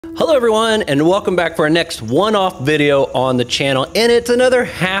Hello everyone, and welcome back for our next one-off video on the channel, and it's another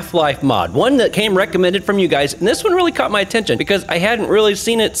Half-Life mod, one that came recommended from you guys, and this one really caught my attention because I hadn't really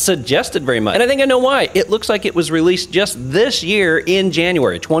seen it suggested very much, and I think I know why. It looks like it was released just this year in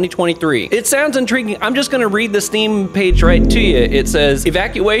January 2023. It sounds intriguing. I'm just going to read the Steam page right to you. It says,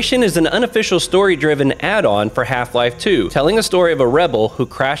 Evacuation is an unofficial story-driven add-on for Half-Life 2, telling the story of a rebel who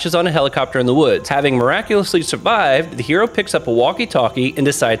crashes on a helicopter in the woods. Having miraculously survived, the hero picks up a walkie-talkie and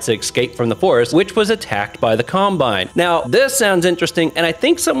decides to escape from the forest, which was attacked by the Combine. Now, this sounds interesting, and I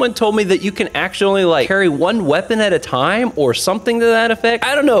think someone told me that you can actually like carry one weapon at a time or something to that effect.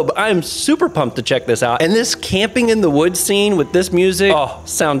 I don't know, but I'm super pumped to check this out. And this camping in the woods scene with this music, oh,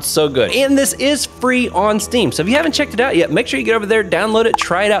 sounds so good. And this is free on Steam, so if you haven't checked it out yet, make sure you get over there, download it,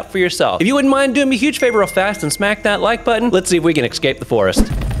 try it out for yourself. If you wouldn't mind doing me a huge favor real fast and smack that like button, let's see if we can escape the forest.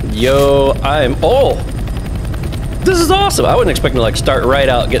 Yo, oh! This is awesome. I wasn't expecting to like start right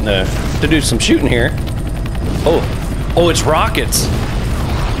out getting to do some shooting here. Oh, it's rockets.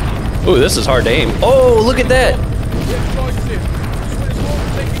 Oh, this is hard to aim. Oh, look at that.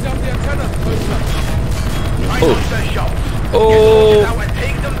 Oh,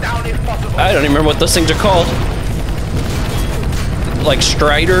 I don't even remember what those things are called. Like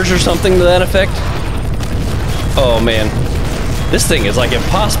Striders or something to that effect. Oh man, this thing is like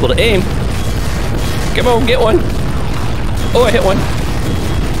impossible to aim. Come on, get one. Oh, I hit one.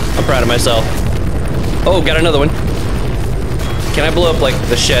 I'm proud of myself. Oh, got another one. Can I blow up like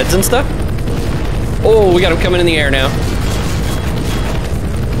the sheds and stuff? Oh, we got them coming in the air now.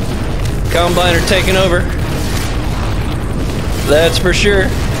 Combine are taking over. That's for sure.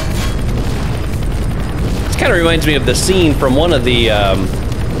 This kind of reminds me of the scene from one of the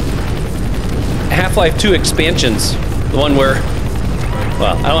Half-Life 2 expansions. The one where,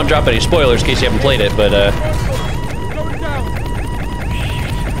 well, I don't want to drop any spoilers in case you haven't played it, but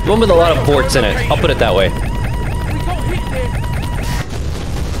the one with a lot of vorts in it. I'll put it that way.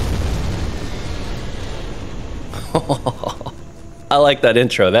 I like that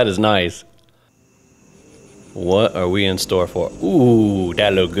intro. That is nice. What are we in store for? Ooh,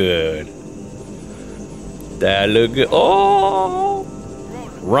 that look good. That look good. Oh!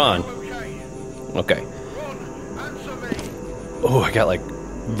 Run. Okay. Oh, I got like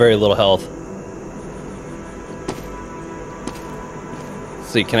very little health.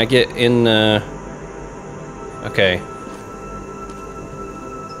 See, can I get in, okay.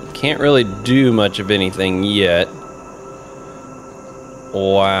 Can't really do much of anything yet.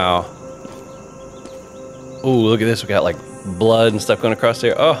 Wow. Ooh, look at this, we got like blood and stuff going across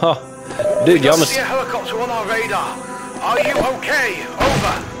there. Oh, dude, you almost... We see a helicopter on our radar. Are you okay?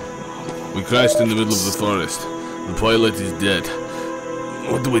 Over. We crashed in the middle of the forest. The pilot is dead.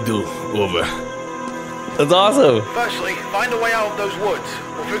 What do we do? Over. That's awesome. Firstly, find a way out of those woods.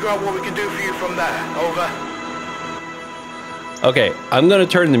 We'll figure out what we can do for you from there. Over. Okay, I'm gonna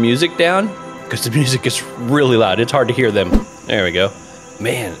turn the music down because the music is really loud. It's hard to hear them. There we go.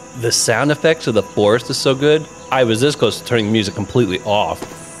 Man, the sound effects of the forest is so good. I was this close to turning the music completely off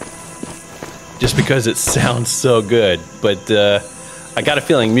just because it sounds so good. But I got a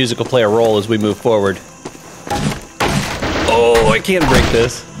feeling music will play a role as we move forward. Oh, I can't break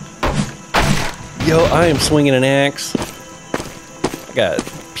this. Yo, I am swinging an axe. I got a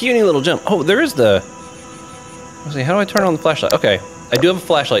puny little jump. Oh, there is the... Let's see, how do I turn on the flashlight? Okay, I do have a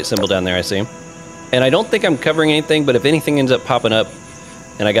flashlight symbol down there, I see. And I don't think I'm covering anything, but if anything ends up popping up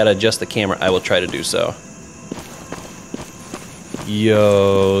and I gotta adjust the camera, I will try to do so.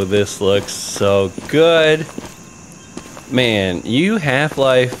 Yo, this looks so good. Man, you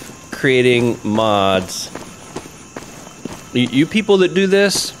Half-Life creating mods. You people that do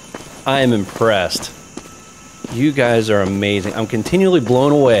this, I am impressed. You guys are amazing. I'm continually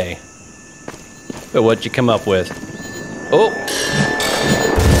blown away by what you come up with. Oh!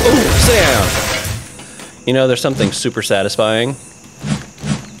 Oh, sit down! You know, there's something super satisfying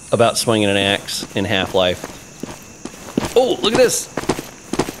about swinging an axe in Half-Life. Oh, look at this!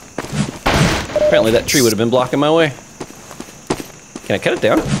 Apparently that tree would have been blocking my way. Can I cut it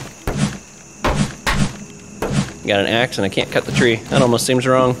down? Got an axe and I can't cut the tree. That almost seems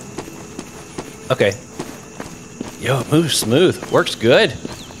wrong. Okay. Yo, it moves smooth. Works good.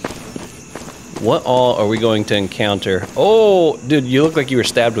 What all are we going to encounter? Oh, dude, you look like you were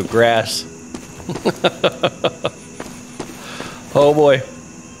stabbed with grass. Oh boy.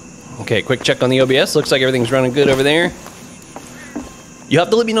 Okay, quick check on the OBS. Looks like everything's running good over there. You have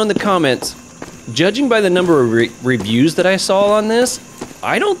to let me know in the comments. Judging by the number of reviews that I saw on this,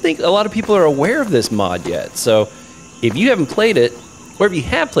 I don't think a lot of people are aware of this mod yet. So if you haven't played it, or if you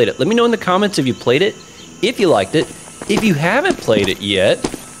have played it, let me know in the comments if you played it, if you liked it. If you haven't played it yet,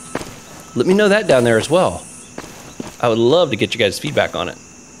 Let me know that down there as well. I would love to get you guys' feedback on it.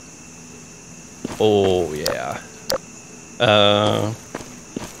 Oh, yeah.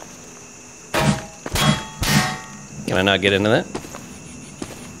 Can I not get into that?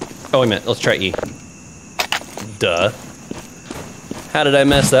 Oh, wait a minute. Let's try E. Duh. How did I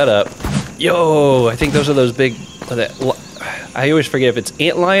mess that up? Yo, I think those are those big... I always forget if it's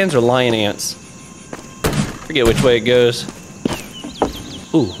ant lions or lion ants. Forget which way it goes.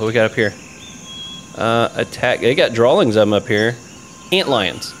 Ooh, what we got up here? Attack. They got drawings of them up here. Ant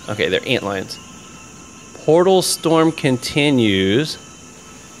lions. Okay, they're ant lions. Portal storm continues.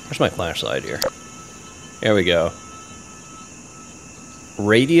 Where's my flashlight here? There we go.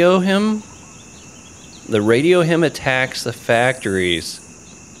 Radio him? The radio him attacks the factories.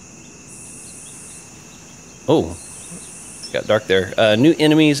 Oh, got dark there. New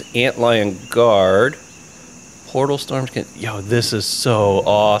enemies, ant lion guard. Portal storms can... Yo, this is so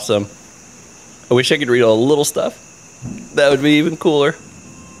awesome. I wish I could read all the little stuff. That would be even cooler.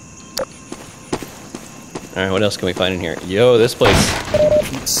 Alright, what else can we find in here? Yo, this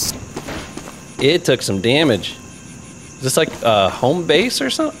place... It took some damage. Is this like a home base or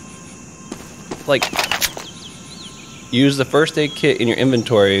something? Like, use the first aid kit in your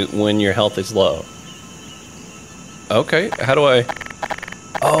inventory when your health is low. Okay, how do I...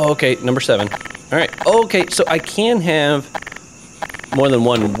 Oh, okay, number 7. Alright, okay, so I can have more than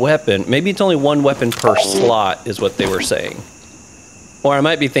one weapon. Maybe it's only one weapon per slot is what they were saying. Or I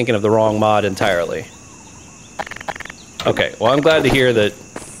might be thinking of the wrong mod entirely. Okay, well I'm glad to hear that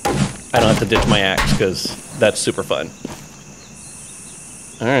I don't have to ditch my axe, because that's super fun.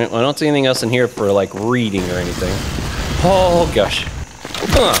 Alright, well I don't see anything else in here for like reading or anything. Oh gosh.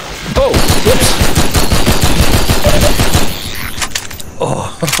 Oh, whoops.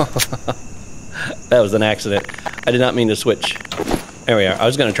 Oh. That was an accident. I did not mean to switch. There we are. I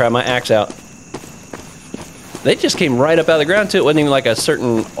was going to try my axe out. They just came right up out of the ground too. It wasn't even like a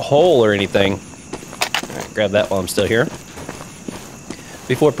certain hole or anything. All right, grab that while I'm still here.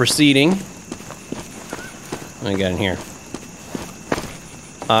 Before proceeding, what do I got in here?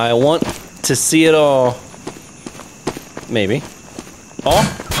 I want to see it all. Maybe. Oh.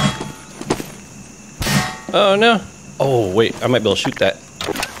 Oh no. Oh wait, I might be able to shoot that.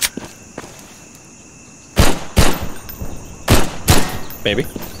 Maybe.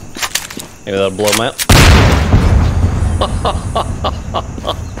 Maybe that'll blow them out.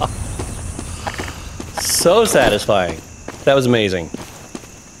 So satisfying. That was amazing.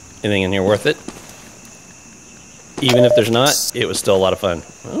 Anything in here worth it? Even if there's not, it was still a lot of fun.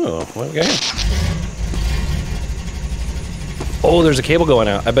 Oh, what have we got here? Oh, there's a cable going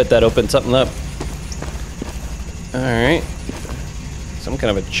out. I bet that opened something up. Alright. Some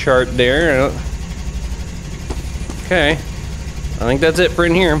kind of a chart there. Okay. I think that's it for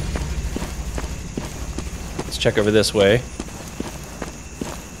in here. Let's check over this way.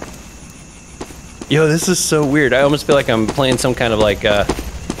 Yo, this is so weird. I almost feel like I'm playing some kind of like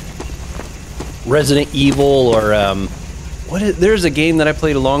Resident Evil or there's a game that I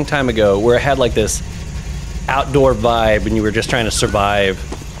played a long time ago where it had like this outdoor vibe and you were just trying to survive.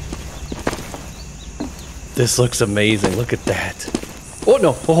 This looks amazing. Look at that. Oh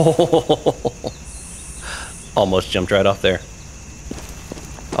no. Almost jumped right off there.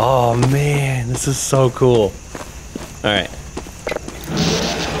 Oh man, this is so cool. Alright.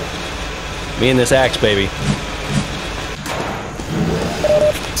 Me and this axe, baby.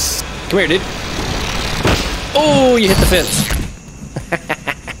 Come here, dude. Oh, you hit the fence.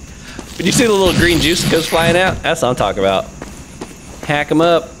 Did you see the little green juice that goes flying out? That's what I'm talking about. Hack them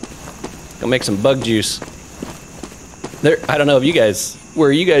up. Go make some bug juice. There, I don't know if you guys,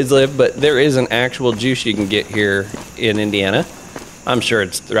 where you guys live, but there is an actual juice you can get here in Indiana. I'm sure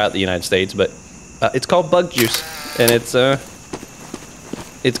it's throughout the United States, but it's called bug juice, and it's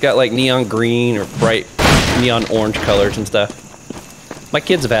got like neon green or bright neon orange colors and stuff. My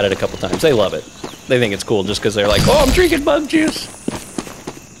kids have had it a couple times. They love it. They think it's cool just because they're like, oh, I'm drinking bug juice.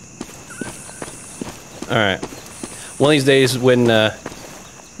 All right. One of these days when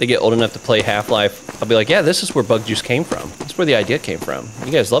they get old enough to play Half-Life, I'll be like, yeah, this is where bug juice came from. That's where the idea came from.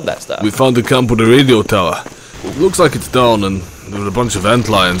 You guys love that stuff. We found the camp with the radio tower. Looks like it's down and there's a bunch of ant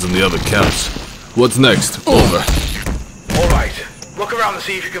lions in the other camps. What's next? Over. Alright. Look around and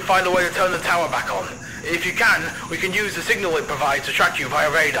see if you can find a way to turn the tower back on. If you can, we can use the signal it provides to track you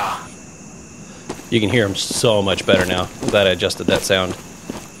via radar. You can hear them so much better now. I'm glad I adjusted that sound.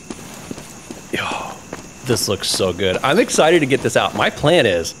 Yo, this looks so good. I'm excited to get this out. My plan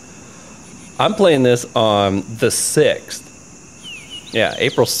is, I'm playing this on the 6th. Yeah,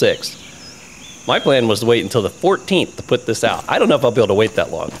 April 6th. My plan was to wait until the 14th to put this out. I don't know if I'll be able to wait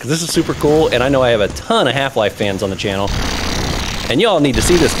that long, because this is super cool, and I know I have a ton of Half-Life fans on the channel, and y'all need to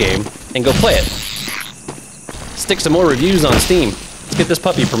see this game and go play it. Stick some more reviews on Steam. Let's get this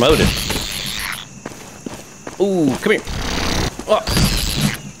puppy promoted. Ooh, come here. Oh.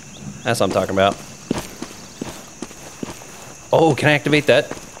 That's what I'm talking about. Oh, can I activate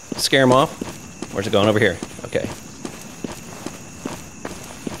that? Scare him off? Where's it going? Over here. Okay.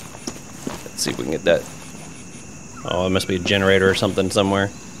 Let's see if we can get that. Oh, it must be a generator or something somewhere.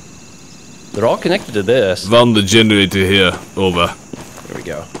 They're all connected to this. Found the generator here. Over. Here we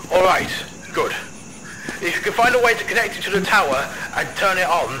go. Alright, good. If you can find a way to connect it to the tower and turn it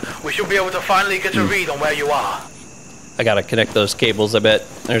on, we should be able to finally get a read on where you are. I gotta connect those cables, I bet.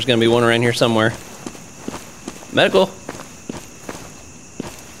 There's gonna be one around here somewhere. Medical.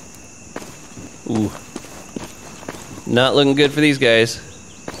 Ooh. Not looking good for these guys.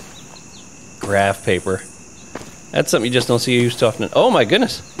 Graph paper. That's something you just don't see used often. Oh my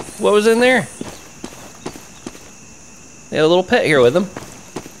goodness. What was in there? They had a little pet here with them.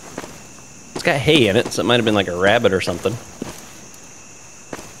 It's got hay in it, so it might have been like a rabbit or something.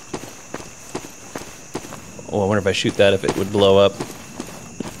 Oh, I wonder if I shoot that, if it would blow up.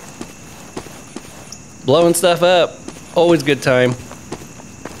 Blowing stuff up. Always good time.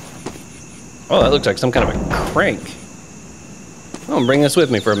 Oh, that looks like some kind of a crank. I'm gonna bring this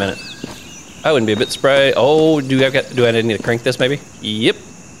with me for a minute. I wouldn't be a bit surprised. Oh, do I need to crank this maybe? Yep.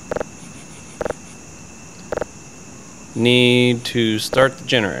 Need to start the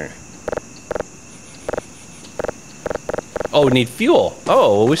generator. Oh, need fuel.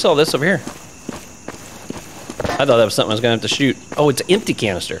 Oh, well, we saw this over here. I thought that was something I was gonna have to shoot. Oh, it's an empty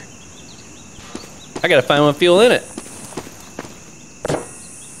canister. I gotta find one fuel in it.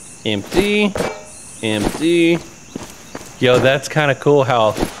 Empty. Empty. Yo, that's kind of cool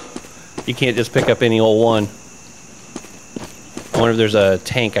how you can't just pick up any old one. I wonder if there's a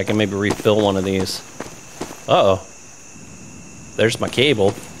tank I can maybe refill one of these. Uh-oh. There's my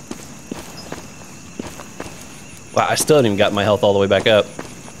cable. Wow, I still haven't even got my health all the way back up.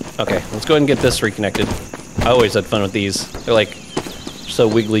 Okay, let's go ahead and get this reconnected. I always had fun with these. They're like so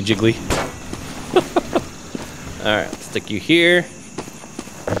wiggly jiggly. Alright, stick you here.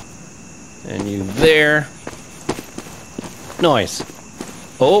 And you there. Nice.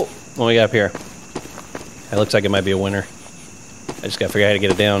 Oh, what we got up here? That looks like it might be a winner. I just gotta figure out how to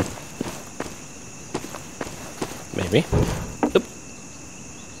get it down. Maybe. Oop.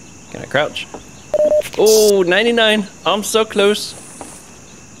 Can I crouch? Oh, 99. I'm so close.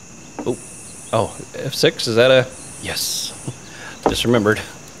 Oh, oh, F6, is that a... Yes. Just remembered.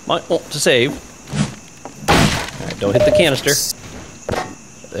 Might want to save. Alright, don't hit the canister.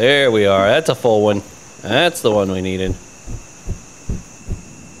 There we are. That's a full one. That's the one we needed.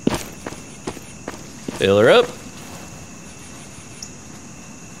 Fill her up.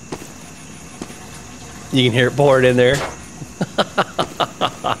 You can hear it pouring in there.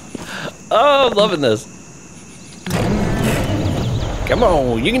 Oh, I'm loving this. Come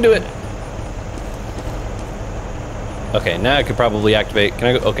on, you can do it. Okay, now I could probably activate. Can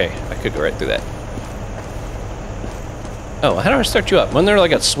I go? Okay, I could go right through that. Oh, how do I start you up? Wasn't there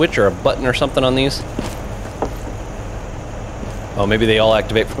like a switch or a button or something on these? Oh, maybe they all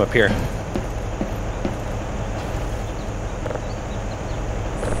activate from up here.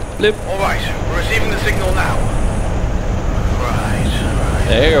 Flip. Alright, we're receiving the signal now. Right.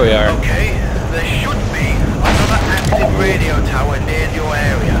 There we are. Okay, there should be another active radio tower near your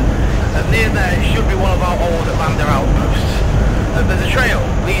area. And near there should be one of our old lander outposts. There's a trail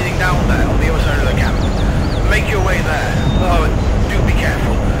leading down there on the other side of the camp. Make your way there. Oh, do be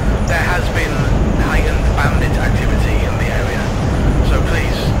careful. There has been heightened bandit activity in the area. So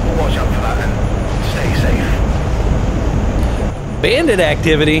please, watch out for that and stay safe. Bandit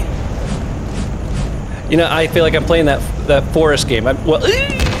activity? You know, I feel like I'm playing that forest game. Well,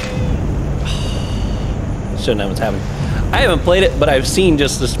 shouldn't know what's happening. I haven't played it, but I've seen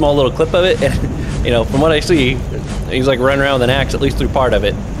just a small little clip of it, and you know, from what I see, he's like running around with an axe at least through part of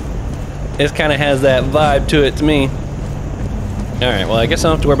it. It kind of has that vibe to it to me. All right, well, I guess I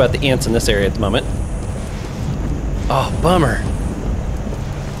don't have to worry about the ants in this area at the moment. Oh, bummer.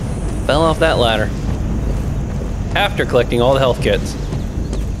 Fell off that ladder. After collecting all the health kits.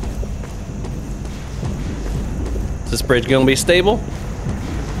 Is this bridge gonna be stable?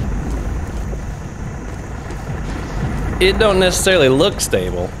 It don't necessarily look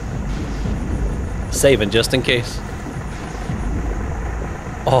stable. Saving just in case.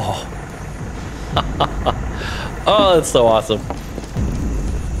 Oh. Oh, that's so awesome.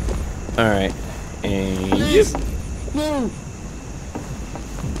 Alright. And yep.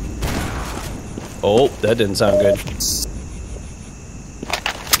 Oh, that didn't sound good.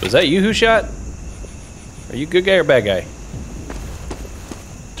 Was that you who shot? Are you good guy or bad guy?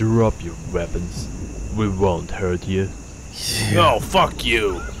 Drop your weapons. We won't hurt you. Oh, fuck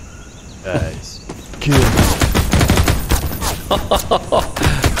you. Guys, kill.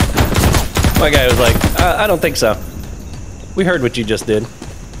 My guy was like, I don't think so. We heard what you just did.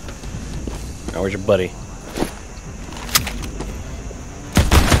 Oh, where's your buddy?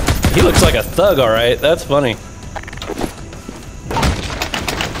 He looks like a thug, alright. That's funny.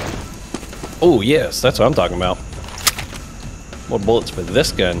 Oh, yes, that's what I'm talking about. More bullets for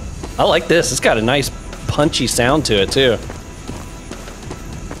this gun. I like this. It's got a nice punchy sound to it, too.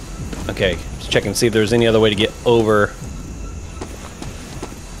 Okay, let's check and see if there's any other way to get over.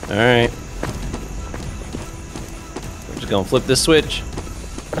 Alright. We're just gonna flip this switch.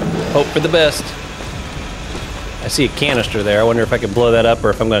 Hope for the best. I see a canister there. I wonder if I can blow that up or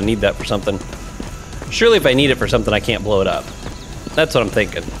if I'm gonna need that for something. Surely if I need it for something, I can't blow it up. That's what I'm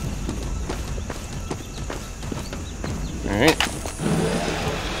thinking. Alright.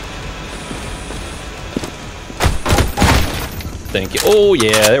 Thank you. Oh,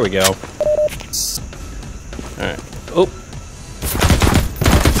 yeah, there we go. Alright. Oh.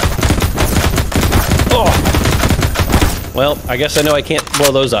 Oh! Well, I guess I know I can't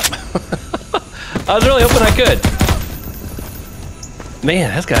blow those up. I was really hoping I could. Man,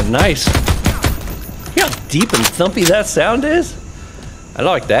 that's got nice. You know how deep and thumpy that sound is? I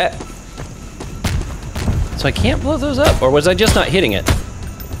like that. So I can't blow those up, or was I just not hitting it?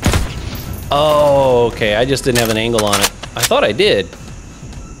 Oh, okay, I just didn't have an angle on it. I thought I did.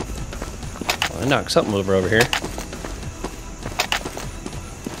 Well, I knocked something over here.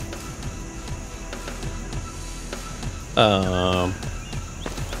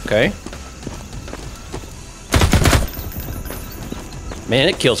 Okay. Man,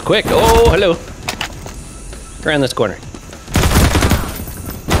 it kills quick. Oh, hello. Around this corner.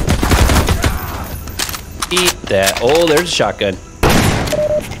 Eat that. Oh, there's a shotgun.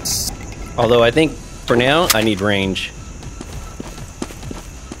 Although I think for now I need range.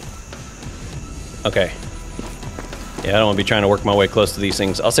 Okay. Yeah, I don't want to be trying to work my way close to these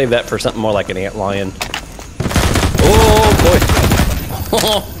things. I'll save that for something more like an antlion. Oh boy!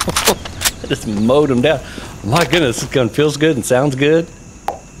 I just mowed him down. My goodness, this gun feels good and sounds good.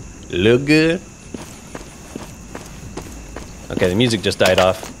 Look good. Okay, the music just died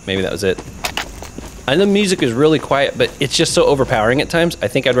off. Maybe that was it. I know the music is really quiet, but it's just so overpowering at times. I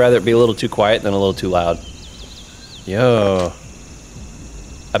think I'd rather it be a little too quiet than a little too loud. Yo.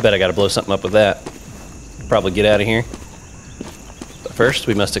 I bet I gotta blow something up with that. Probably get out of here. But first,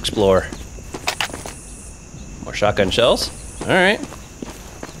 we must explore. More shotgun shells. Alright.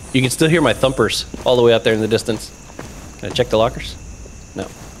 You can still hear my thumpers all the way out there in the distance. Can I check the lockers? No.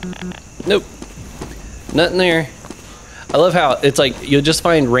 Nope. Nothing there. I love how it's like you'll just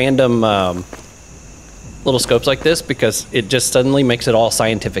find random little scopes like this because it just suddenly makes it all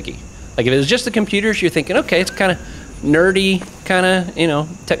scientific-y. Like if it was just the computers, you're thinking, okay, it's kind of nerdy, kind of, you know,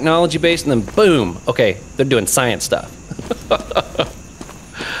 technology-based, and then boom, okay, they're doing science stuff.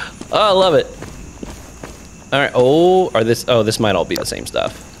 Oh, I love it. All right, oh, this might all be the same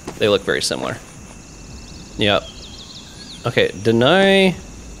stuff. They look very similar. Yep. Okay, deny.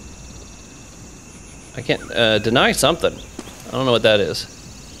 I can't, deny something. I don't know what that is.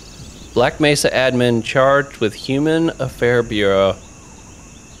 Black Mesa admin charged with Human Affair Bureau.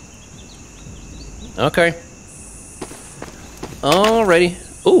 Okay. Alrighty.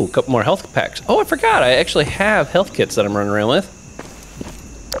 Ooh, a couple more health packs. Oh, I forgot. I actually have health kits that I'm running around with.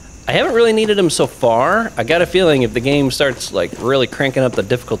 I haven't really needed them so far. I got a feeling if the game starts like really cranking up the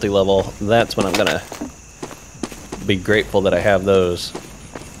difficulty level, that's when I'm gonna be grateful that I have those.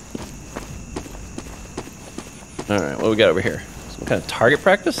 Alright, what do we got over here? Some kind of target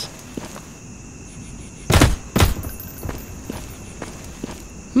practice?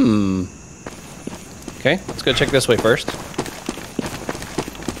 Okay, let's go check this way first.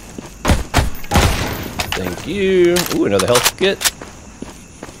 Thank you. Ooh, another health kit.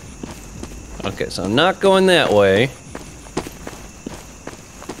 Okay, so I'm not going that way.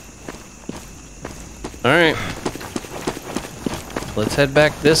 Alright. Let's head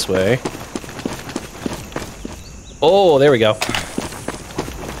back this way. Oh, there we go.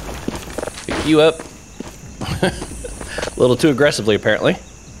 Pick you up. A little too aggressively, apparently.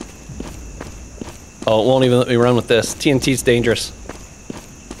 Oh, it won't even let me run with this. TNT's dangerous.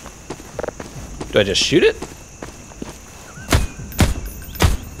 Do I just shoot it?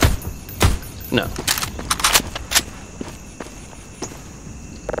 No.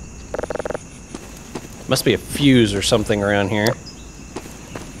 Must be a fuse or something around here.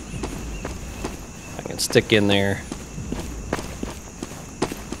 stick in there.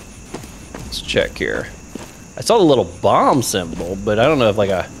 Let's check here. I saw the little bomb symbol, but I don't know if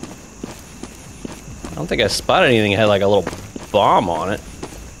like a... I don't think I spotted anything that had like a little bomb on it.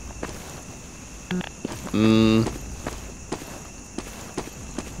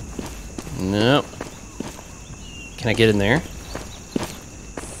 Nope. Can I get in there?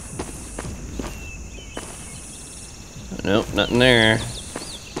 Nope, nothing there.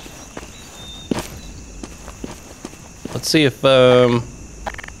 Let's see if, I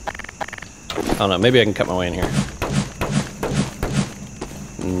don't know, maybe I can cut my way in here.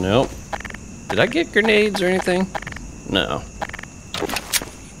 Nope. Did I get grenades or anything? No.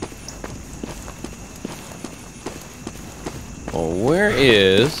 Well, where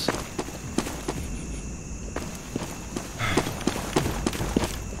is...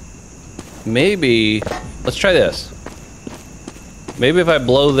 Maybe... Let's try this. Maybe if I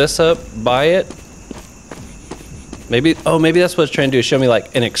blow this up by it... Maybe... Oh, maybe that's what it's trying to do, is show me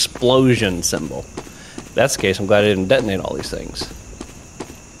like an explosion symbol. If that's the case, I'm glad I didn't detonate all these things.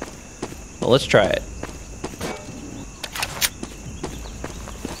 Well, let's try it.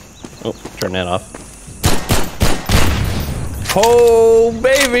 Oh, turn that off. Oh,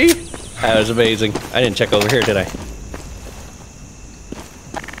 baby! That was amazing. I didn't check over here, did I?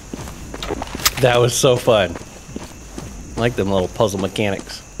 That was so fun. I like them little puzzle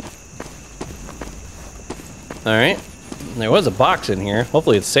mechanics. Alright. There was a box in here.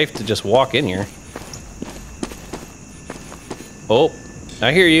 Hopefully it's safe to just walk in here. Oh,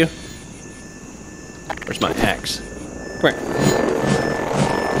 I hear you. Where's my axe? Come here.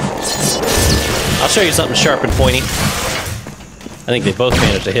 I'll show you something sharp and pointy. I think they both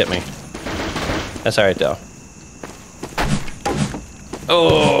managed to hit me. That's alright though.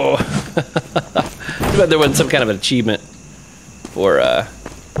 Oh! Too bad there wasn't some kind of an achievement for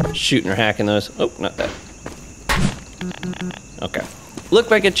shooting or hacking those. Oh, not that. Okay.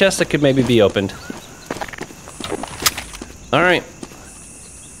 Looked like a chest that could maybe be opened. Alright.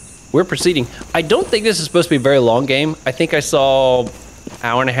 We're proceeding. I don't think this is supposed to be a very long game. I think I saw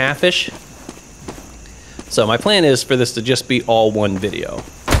hour and a half-ish. So my plan is for this to just be all one video.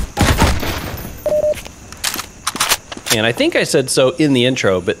 And I think I said so in the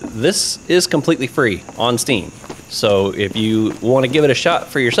intro, but this is completely free on Steam. So if you want to give it a shot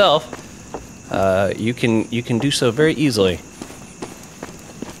for yourself, you can do so very easily.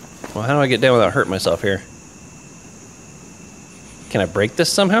 Well, how do I get down without hurting myself here? Can I break this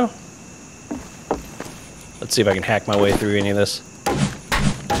somehow? Let's see if I can hack my way through any of this.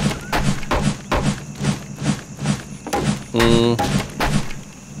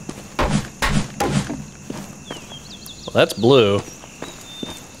 Well, that's blue.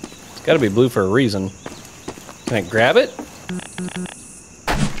 It's got to be blue for a reason. Can I grab it?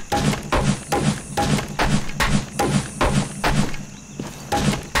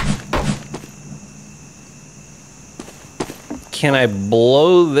 Can I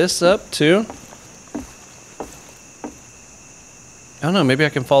blow this up too? I don't know, maybe I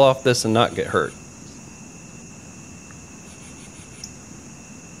can fall off this and not get hurt.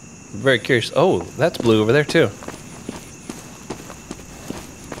 I'm very curious. Oh, that's blue over there too.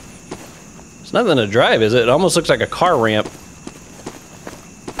 It's nothing to drive, is it? It almost looks like a car ramp.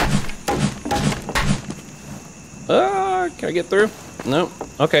 Can I get through? No.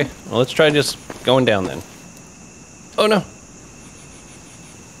 Okay, well, let's try just going down then. Oh no.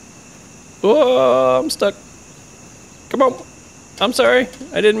 Oh, I'm stuck. Come on. I'm sorry.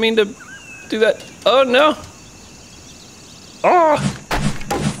 I didn't mean to do that. Oh, no. Oh.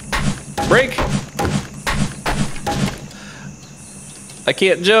 Break. I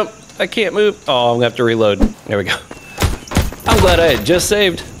can't jump. I can't move. Oh, I'm going to have to reload. There we go. I'm glad I had just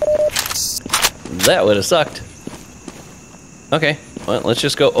saved. That would have sucked. Okay. Well, let's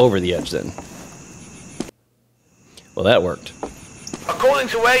just go over the edge then. Well, that worked. According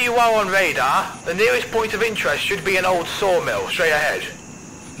to where you are on radar, the nearest point of interest should be an old sawmill straight ahead.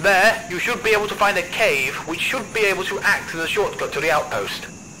 There, you should be able to find a cave which should be able to act as a shortcut to the outpost.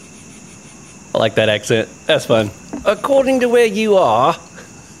 I like that accent. That's fun. According to where you are.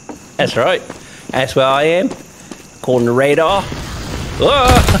 That's right. That's where I am. According to radar.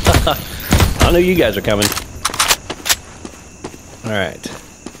 Oh! I knew you guys are coming. Alright.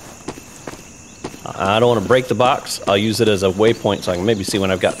 I don't want to break the box. I'll use it as a waypoint so I can maybe see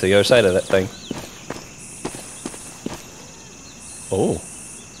when I've got to the other side of that thing. Oh.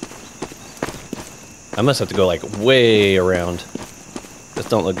 I must have to go like way around. This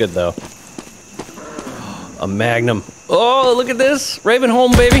don't look good though. A magnum. Oh, look at this. Raven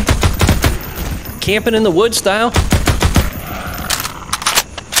home, baby. Camping in the woods style.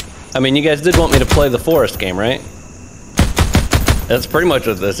 I mean, you guys did want me to play the forest game, right? That's pretty much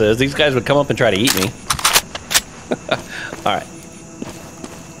what this is. These guys would come up and try to eat me. Alright.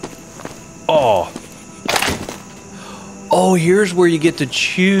 Oh. Oh, here's where you get to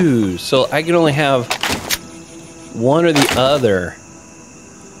choose. So I can only have one or the other.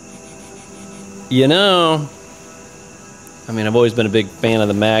 You know, I mean, I've always been a big fan of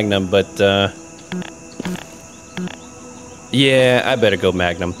the Magnum, but yeah, I better go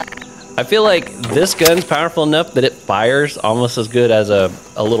Magnum. I feel like this gun's powerful enough that it fires almost as good as a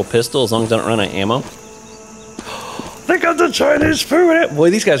little pistol, as long as I don't run out of ammo. They got the Chinese food. Boy,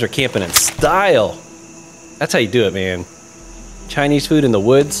 these guys are camping in style. That's how you do it, man. Chinese food in the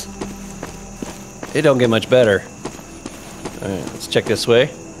woods. It don't get much better. All right, let's check this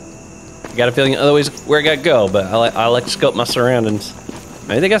way. I got a feeling other ways where I gotta go, but I like to scope my surroundings.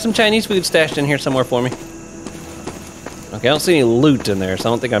 Maybe they got some Chinese food stashed in here somewhere for me. Okay, I don't see any loot in there, so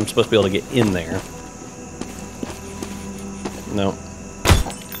I don't think I'm supposed to be able to get in there. No.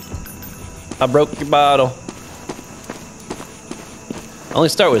 I broke your bottle. I only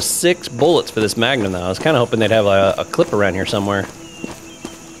start with 6 bullets for this Magnum, though. I was kind of hoping they'd have a clip around here somewhere.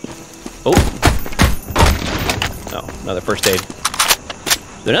 Oh. Oh, another first aid.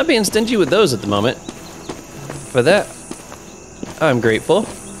 They're not being stingy with those at the moment. For that, I'm grateful.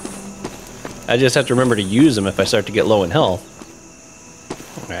 I just have to remember to use them if I start to get low in health.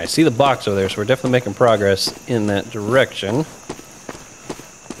 Alright, I see the box over there, so we're definitely making progress in that direction.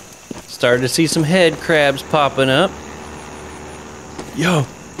 Started to see some head crabs popping up. Yo! I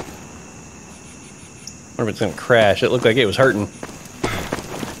wonder if it's gonna crash. It looked like it was hurting.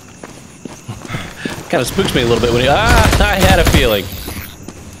 Kind of spooks me a little bit when I had a feeling.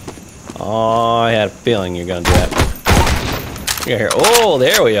 Oh, I had a feeling you're gonna do that. Here. Oh,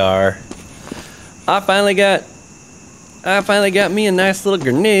 there we are. I finally got me a nice little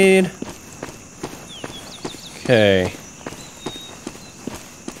grenade. Okay.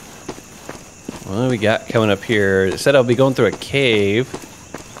 What do we got coming up here? It said I'll be going through a cave.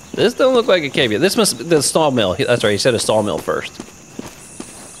 This don't look like a cave yet. This must be the sawmill. That's right, he said a sawmill first.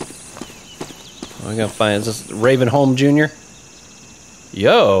 What am I gonna find? Is this Ravenholm Jr.?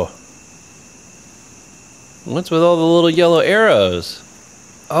 Yo. What's with all the little yellow arrows?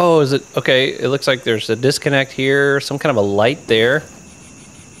 Oh, is it? Okay, it looks like there's a disconnect here, some kind of a light there.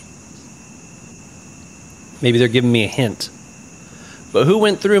 Maybe they're giving me a hint. But who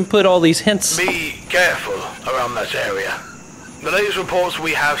went through and put all these hints? Be careful around that area. The latest reports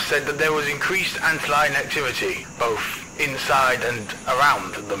we have said that there was increased antlion activity, both inside and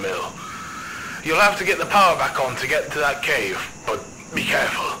around the mill. You'll have to get the power back on to get to that cave, but be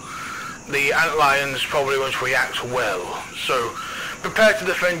careful. The antlions probably won't react well, so prepare to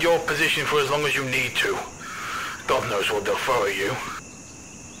defend your position for as long as you need to. God knows what they'll throw at you.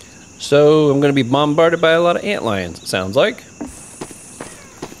 So I'm going to be bombarded by a lot of antlions, it sounds like.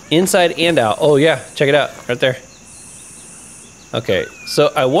 Inside and out. Oh yeah, check it out, right there. Okay,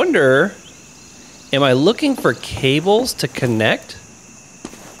 so I wonder, am I looking for cables to connect?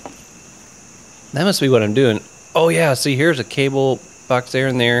 That must be what I'm doing. Oh yeah, see here's a cable box there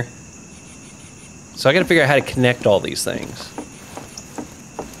and there. So I gotta figure out how to connect all these things.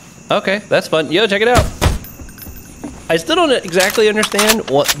 Okay, that's fun. Yo, check it out. I still don't exactly understand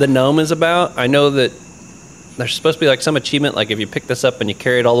what the gnome is about. I know that there's supposed to be like some achievement, like if you pick this up and you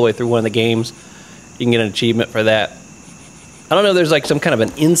carry it all the way through one of the games, you can get an achievement for that. I don't know if there's like some kind of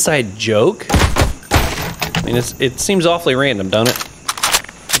an inside joke. I mean, it seems awfully random, don't it?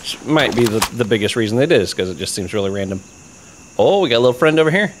 Which might be the biggest reason it is, because it just seems really random. Oh, we got a little friend over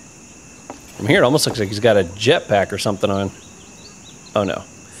here. From here, it almost looks like he's got a jetpack or something on. Oh no.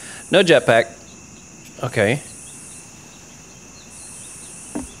 No jetpack. Okay.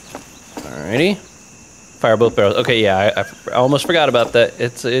 Alrighty. Fire both barrels. Okay, yeah, I almost forgot about that.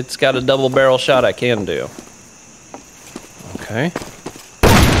 It's got a double barrel shot I can do. Okay.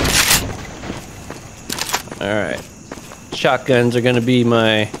 Alright. Shotguns are gonna be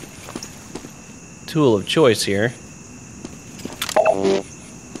my tool of choice here.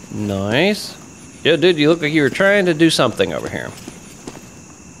 Nice. Yo, dude, you look like you were trying to do something over here.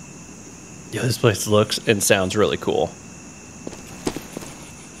 Yo, this place looks and sounds really cool.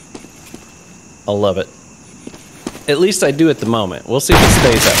 I love it. At least I do at the moment. We'll see if it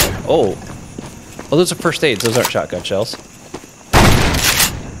stays that way. Oh. Well, those are first aids. Those aren't shotgun shells.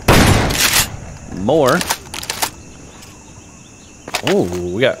 More.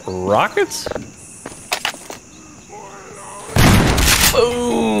 Oh, we got rockets?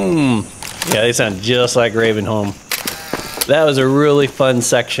 Boom! Yeah, they sound just like Ravenholm. That was a really fun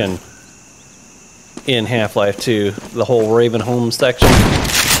section in Half-Life 2. The whole Ravenholm section.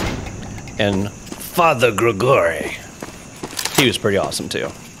 And Father Grigori. He was pretty awesome too.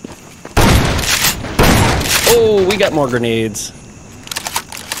 Oh, we got more grenades.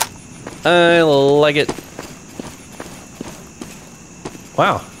 I like it.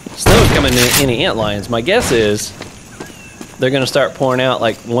 Wow, snow's coming in any ant lions. My guess is they're gonna start pouring out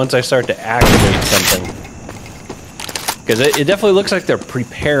like once I start to activate something. Because it definitely looks like they're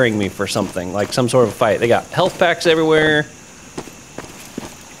preparing me for something, like some sort of fight. They got health packs everywhere.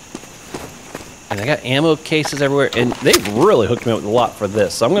 And they got ammo cases everywhere. And they've really hooked me up with a lot for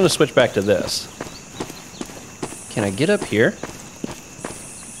this. So I'm gonna switch back to this. Can I get up here?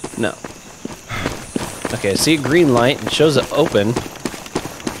 No. Okay, I see a green light. It shows it open.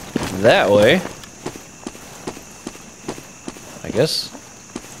 That way. I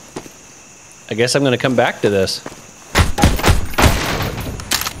guess I'm gonna come back to this.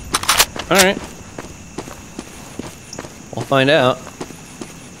 Alright. We'll find out.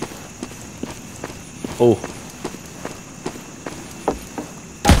 Oh.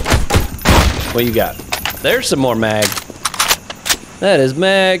 What you got? There's some more mag. That is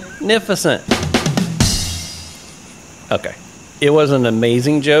magnificent. Okay. It wasn't an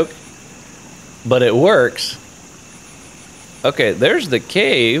amazing joke, but it works. Okay, there's the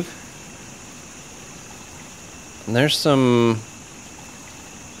cave. And there's some...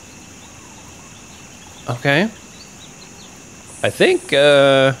 Okay. I think,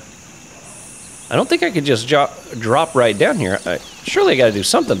 I don't think I could just drop right down here. Surely I gotta do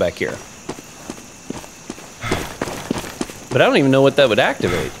something back here. But I don't even know what that would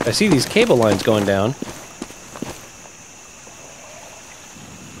activate. I see these cable lines going down.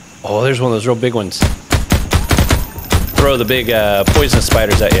 Oh, there's one of those real big ones. Throw the big poisonous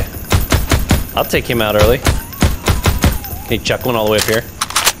spiders at you. I'll take him out early. Can you chuck one all the way up here?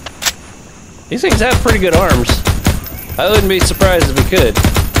 These things have pretty good arms. I wouldn't be surprised if we could.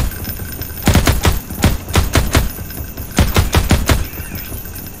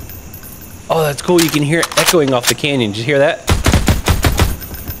 Oh, that's cool. You can hear it echoing off the canyon. Did you hear that?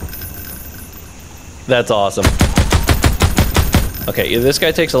 That's awesome. Okay, either this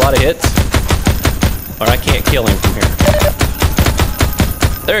guy takes a lot of hits, or I can't kill him from here.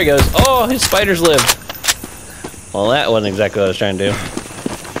 There he goes. Oh, his spiders live. Well, that wasn't exactly what I was trying to do.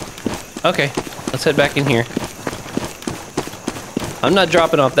 Okay, let's head back in here. I'm not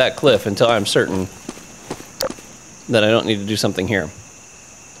dropping off that cliff until I'm certain that I don't need to do something here.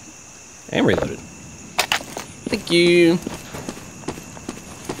 And reloaded. Thank you.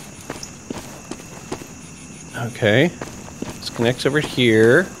 Okay. This connects over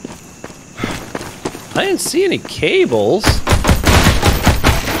here. I didn't see any cables.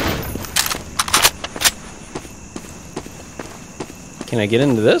 Can I get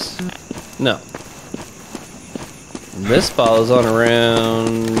into this? No. This follows on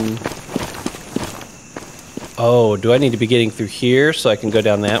around... Oh, do I need to be getting through here so I can go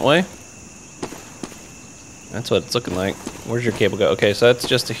down that way? That's what it's looking like. Where's your cable go? Okay, so that's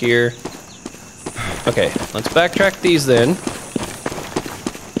just to here. Okay, let's backtrack these then.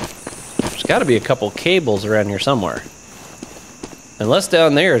 There's got to be a couple cables around here somewhere. Unless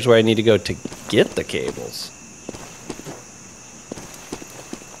down there is where I need to go to get the cables.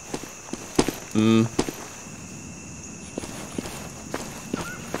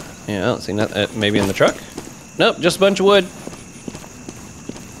 Yeah, I don't see nothing. Maybe in the truck? Nope, just a bunch of wood.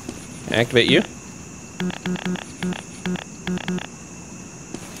 Activate you.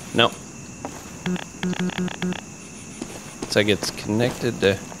 Nope. Looks like it's connected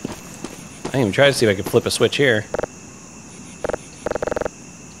to... I didn't even try to see if I could flip a switch here.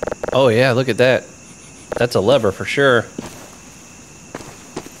 Oh yeah, look at that. That's a lever for sure.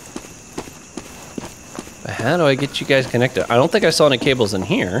 But how do I get you guys connected? I don't think I saw any cables in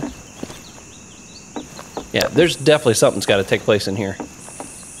here. Yeah, there's definitely something's got to take place in here.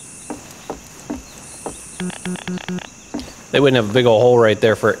 They wouldn't have a big old hole right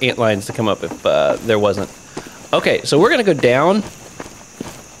there for ant lions to come up if there wasn't. Okay, so we're going to go down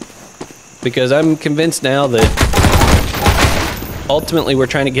because I'm convinced now that ultimately we're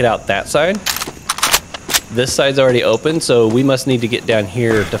trying to get out that side. This side's already open, so we must need to get down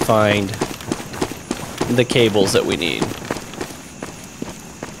here to find the cables that we need.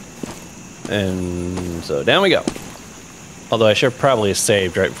 And so down we go. Although I should probably have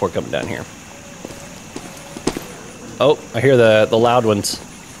saved right before coming down here. Oh, I hear the loud ones.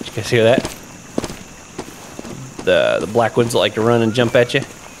 Did you guys hear that? The black ones that like to run and jump at you.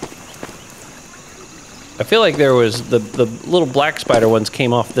 I feel like there was the little black spider ones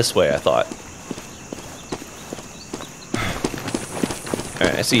came off this way, I thought.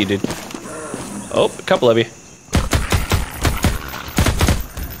 Alright, I see you, dude. Oh, a couple of you.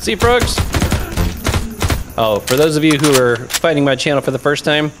 See you, frogs. Oh, for those of you who are finding my channel for the first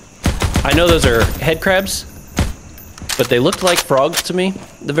time, I know those are head crabs, but they looked like frogs to me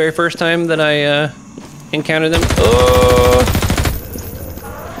the very first time that I encountered them.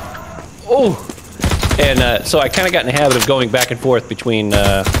 Oh! And so I kind of got in the habit of going back and forth between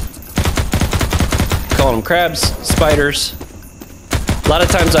calling them crabs, spiders. A lot of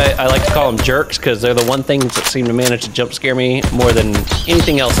times I like to call them jerks because they're the one things that seem to manage to jump scare me more than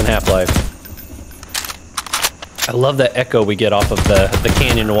anything else in Half-Life. I love that echo we get off of the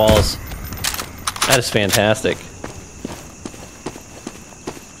canyon walls. That is fantastic.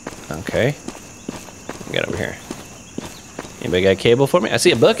 Okay. What we got over here? Anybody got a cable for me? I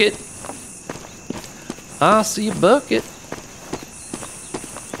see a bucket. I see a bucket.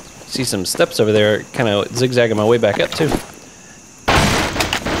 See some steps over there, kind of zigzagging my way back up too.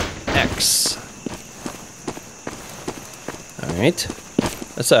 X. All right.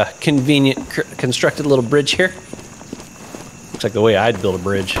 That's a convenient constructed little bridge here. Looks like the way I'd build a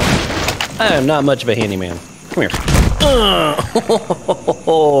bridge. I am not much of a handyman. Come here.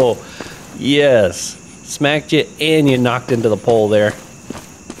 Oh, yes. Smacked you and you knocked into the pole there.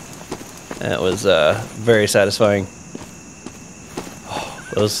 That was very satisfying. Oh,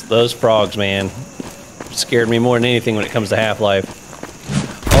 those frogs, man, scared me more than anything when it comes to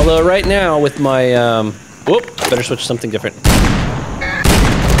Half-Life. Although right now with my whoop, better switch to something different.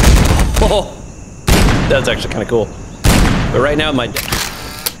 Oh, that's actually kind of cool. But right now my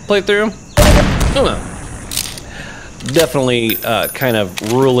playthrough, definitely kind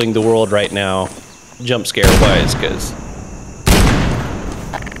of ruling the world right now, jump scare wise, because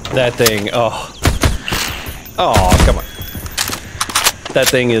that thing, oh, come on. That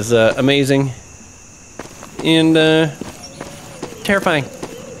thing is amazing and terrifying.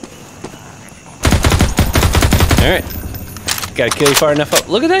 All right, gotta kill you far enough up.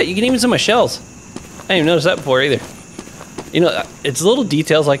 Look at that, you can even see my shells. I didn't even notice that before either. You know, it's little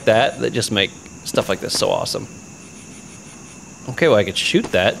details like that that just make stuff like this so awesome. Okay, well I could shoot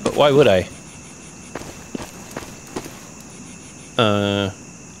that, but why would I?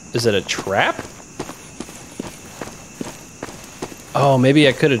 Is it a trap? Oh, maybe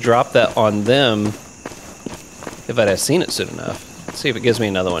I could have dropped that on them if I'd have seen it soon enough. Let's see if it gives me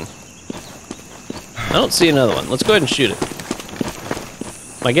another one. I don't see another one. Let's go ahead and shoot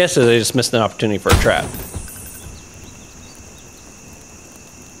it. My guess is I just missed an opportunity for a trap.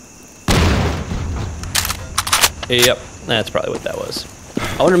 Yep, that's probably what that was.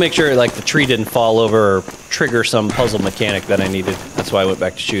 I wanted to make sure like the tree didn't fall over or trigger some puzzle mechanic that I needed. That's why I went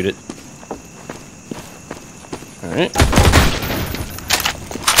back to shoot it. Alright.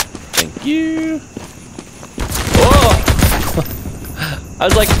 Thank you. Whoa! I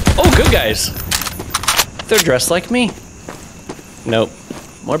was like, oh, good guys. They're dressed like me. Nope.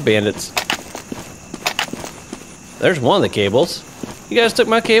 More bandits. There's one of the cables. You guys took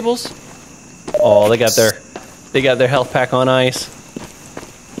my cables? Oh, they got their health pack on ice.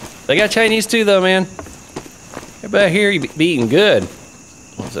 They got Chinese too, though, man. Everybody here, you be eating good.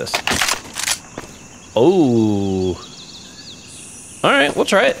 What's this? Oh. All right, we'll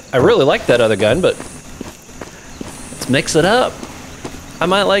try it. I really like that other gun, but let's mix it up. I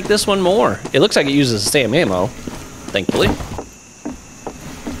might like this one more. It looks like it uses the same ammo, thankfully.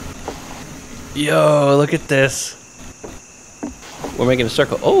 Yo, look at this. We're making a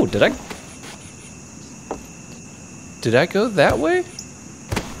circle. Oh, did I go that way?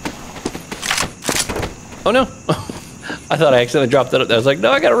 Oh no. I thought I accidentally dropped that up there. I was like,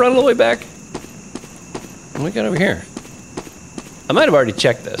 no, I gotta run all the way back. What do we got over here? I might have already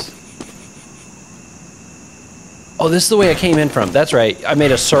checked this. Oh, this is the way I came in from. That's right. I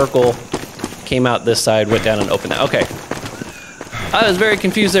made a circle, came out this side, went down and opened that. Okay. I was very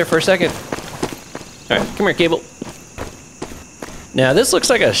confused there for a second. All right, come here, cable. Now, this looks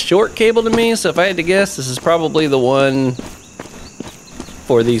like a short cable to me, so if I had to guess, this is probably the one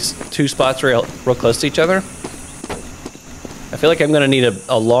for these two spots real close to each other. I feel like I'm going to need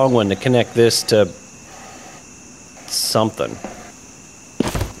a long one to connect this to something.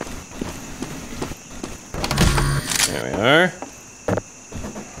 There we are.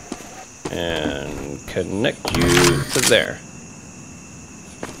 And connect you to there.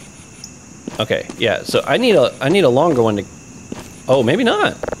 Okay, yeah, so I need a longer one to... Oh, maybe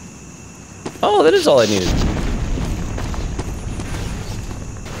not. Oh, that is all I needed.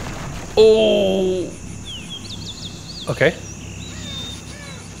 Oh. Okay.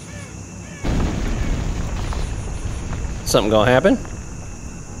 Something gonna happen?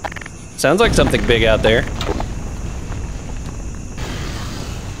 Sounds like something big out there.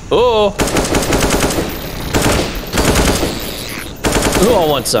 Oh. Who all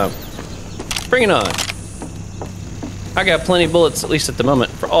wants some? Bring it on. I got plenty of bullets, at least at the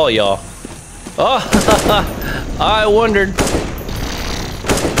moment, for all y'all. Oh, I wondered.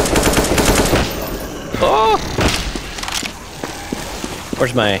 Oh,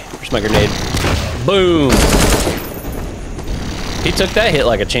 where's my grenade? Boom. He took that hit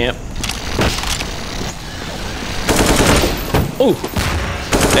like a champ. Ooh,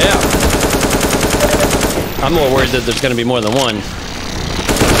 yeah. I'm more worried that there's gonna be more than one.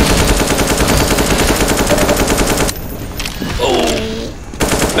 Oh,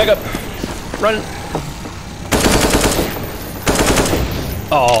 back up, run.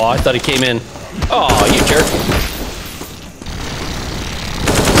 Oh, I thought he came in. Oh, you jerk.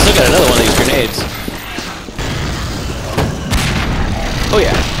 Still got another one of these grenades. Oh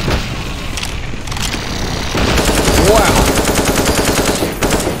yeah. Wow.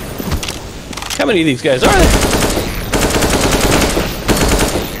 How many of these guys are there?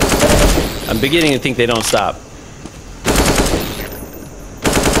 I'm beginning to think they don't stop.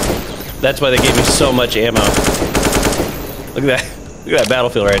 That's why they gave me so much ammo. Look at that. Look at that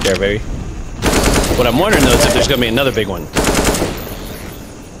battlefield right there, baby. What I'm wondering though is if there's gonna be another big one.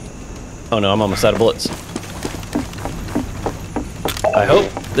 Oh no, I'm almost out of bullets. I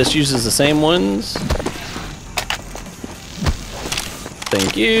hope this uses the same ones.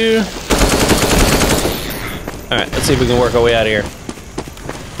 Thank you. Alright, let's see if we can work our way out of here.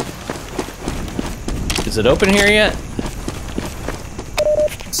 Is it open here yet?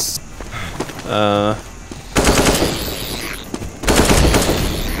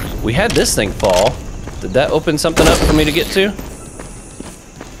 We had this thing fall. Did that open something up for me to get to?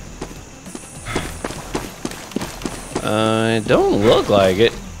 It don't look like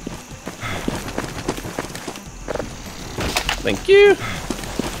it. Thank you.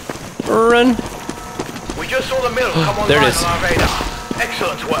 Run. We just saw the mill come online There it is. on our radar.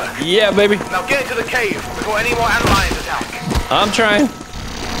 Excellent work. Yeah, baby. Now get into the cave before any more ant lions attack. I'm trying.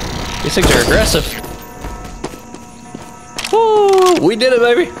 These things are aggressive. Woo! We did it,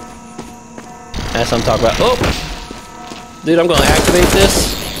 baby. That's what I'm talking about. Oh! Dude, I'm gonna activate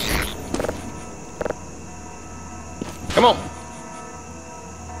this. Come on.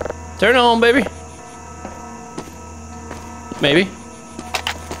 Turn on, baby. Maybe.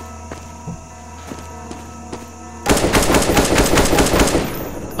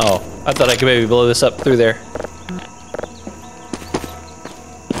 Oh, I thought I could maybe blow this up through there.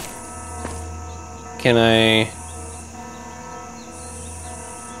 Can I...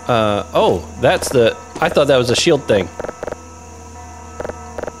 oh, that's the... I thought that was a shield thing.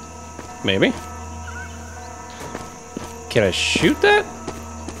 Maybe? Can I shoot that?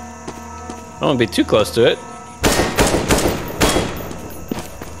 I don't want to be too close to it.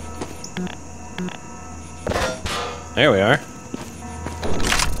 There we are.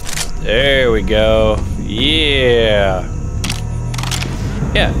 There we go. Yeah.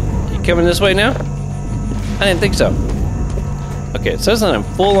 Yeah. You coming this way now? I didn't think so. Okay, it says that I'm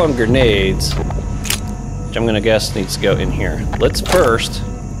full on grenades, which I'm gonna guess needs to go in here. Let's first,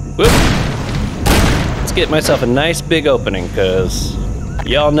 whoop, let's get myself a nice big opening, because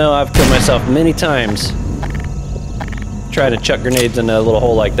y'all know I've killed myself many times trying to chuck grenades in a little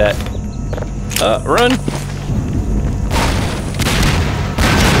hole like that. Run!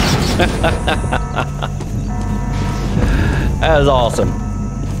 That was awesome.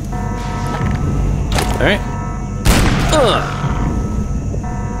 All right.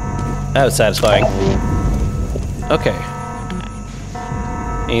 That was satisfying. Okay.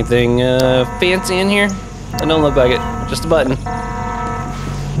 Anything fancy in here? It don't look like it. Just a button.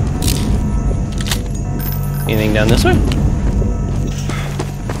 Anything down this way?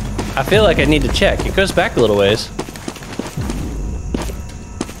 I feel like I need to check. It goes back a little ways.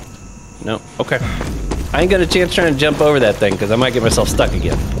 No. Okay. I ain't got a chance trying to jump over that thing because I might get myself stuck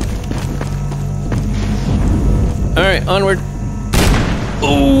again. All right, onward.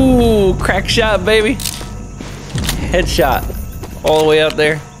 Ooh, crack shot, baby. Headshot. All the way out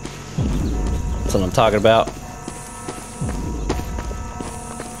there. That's what I'm talking about.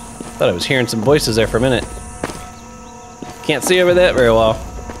 Thought I was hearing some voices there for a minute. Can't see over that very well.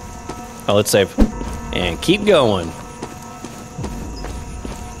 Oh, let's save. And keep going.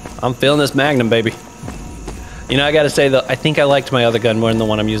 I'm feeling this Magnum, baby. You know, I gotta say though, I think I liked my other gun more than the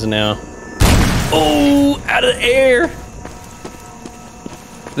one I'm using now. Oh, out of the air.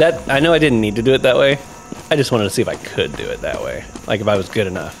 That, I know I didn't need to do it that way. I just wanted to see if I could do it that way. Like if I was good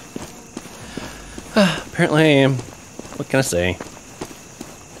enough. Apparently I am. What can I say?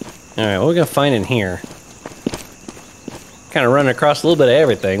 Alright, what are we gonna find in here? Kind of running across a little bit of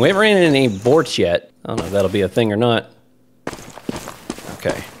everything. We haven't ran into any borts yet. I don't know if that'll be a thing or not.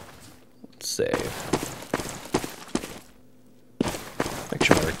 Okay. Let's save.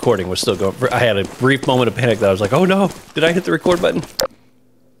 recording was still going. I had a brief moment of panic that I was like, oh no, did I hit the record button?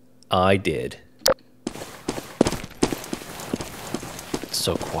 I did. It's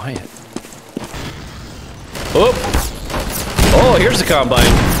so quiet. Oh! Oh, here's the combine.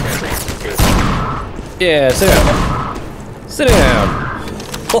 Yeah, sit down. Sit down.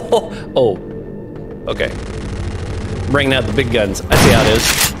 Oh. Okay. Bringing out the big guns. I see how it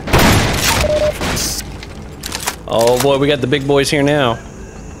is. Oh boy, we got the big boys here now.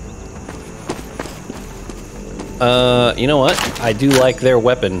 You know what? I do like their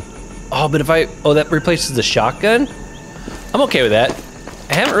weapon. Oh, but if that replaces the shotgun? I'm okay with that.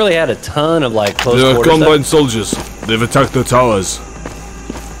 I haven't really had a ton of like close quarter stuff. Combine soldiers. They've attacked the towers.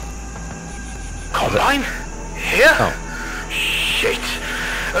 Combine? Here? Oh. Shit.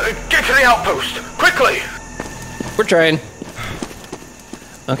 Get to the outpost, quickly! We're trying.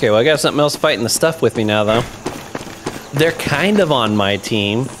 Okay, well I got something else fighting the stuff with me now though. They're kind of on my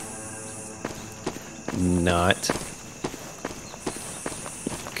team. Not.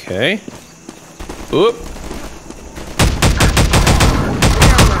 Okay. Oop.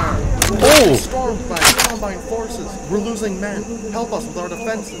 Oh! Stormed by combined forces. We're losing men. Help us with our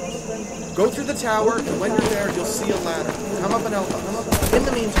defenses. Go through the tower, and when you're there, you'll see a ladder. Come up and help us. In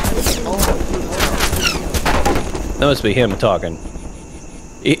the meantime, all through the tower. That must be him talking.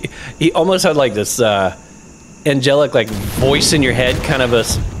 He almost had like this angelic like voice in your head kind of a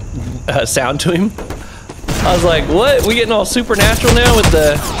sound to him. I was like, what? We getting all supernatural now with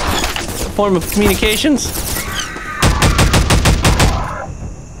the form of communications?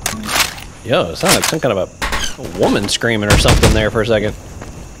 Yo, it sounded like some kind of a woman screaming or something there for a second.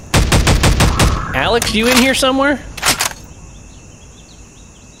 Alex, you in here somewhere?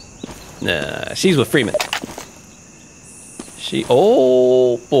 Nah, she's with Freeman.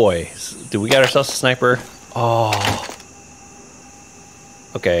 Oh boy. Do we got ourselves a sniper? Oh.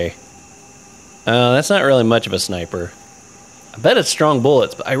 Okay. That's not really much of a sniper. I bet it's strong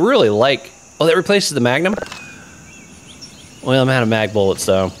bullets, but I really like... Oh, that replaces the Magnum? Well, I'm out of mag bullets,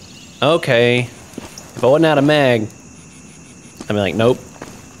 though. Okay. If I wasn't out of mag, I'd be like, nope.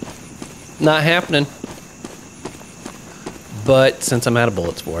 Not happening. But since I'm out of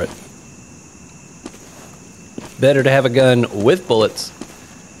bullets for it, better to have a gun with bullets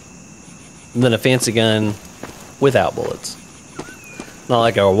than a fancy gun without bullets. Not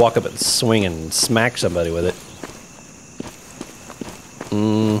like I'll walk up and swing and smack somebody with it.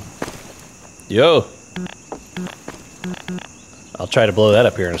 Yo. I'll try to blow that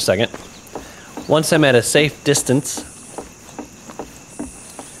up here in a second. Once I'm at a safe distance.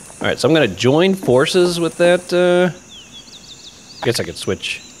 Alright, so I'm going to join forces with that. I guess I could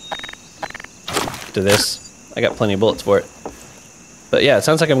switch to this. I got plenty of bullets for it. But yeah, it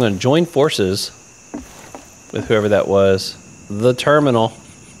sounds like I'm going to join forces with whoever that was. The terminal.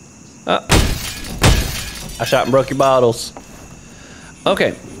 Oh. I shot and broke your bottles.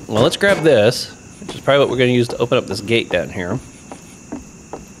 Okay, well let's grab this, which is probably what we're going to use to open up this gate down here.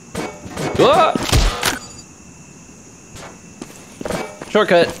 Ah!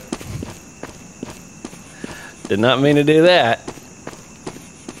 Shortcut. Did not mean to do that.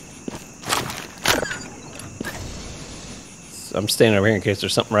 I'm standing over here in case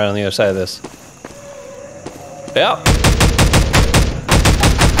there's something right on the other side of this. Yep.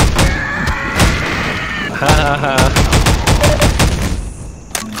 Ha ha ha.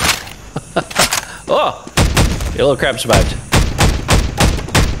 Oh! Your little crab survived.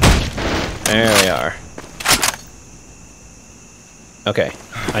 There we are. Okay.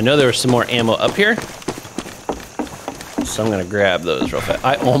 I know there was some more ammo up here. So I'm gonna grab those real fast.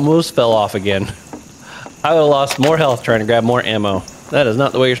 I almost fell off again. I would have lost more health trying to grab more ammo. That is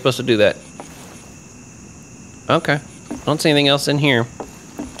not the way you're supposed to do that. Okay. I don't see anything else in here.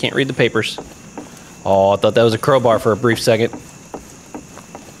 Can't read the papers. Oh, I thought that was a crowbar for a brief second.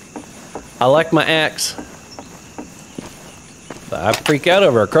 I like my axe. But I freak out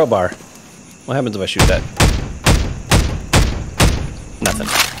over a crowbar. What happens if I shoot that? Nothing.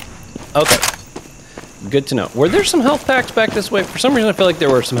 Okay. Good to know. Were there some health packs back this way? For some reason I feel like there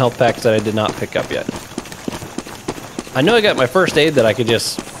were some health packs that I did not pick up yet. I know I got my first aid that I could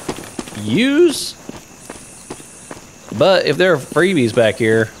just use. But if there are freebies back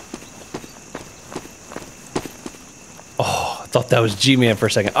here... Oh, I thought that was G-Man for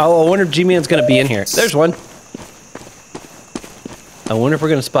a second. Oh, I wonder if G-Man's going to be in here. There's one. I wonder if we're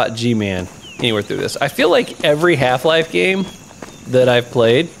going to spot G-Man anywhere through this. I feel like every Half-Life game that I've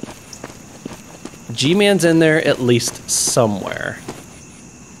played, G-Man's in there at least somewhere.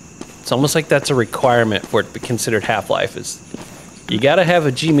 It's almost like that's a requirement for it to be considered Half-Life. Is you got to have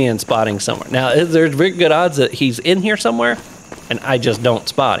a G-Man spotting somewhere. Now, there's very good odds that he's in here somewhere, And I just don't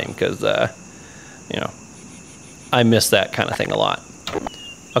spot him because, you know, I miss that kind of thing a lot.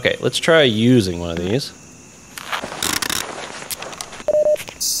 Okay, let's try using one of these.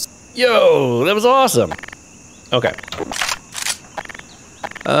 Yo, that was awesome. Okay.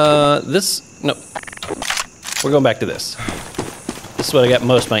 Nope. We're going back to this. This is what I got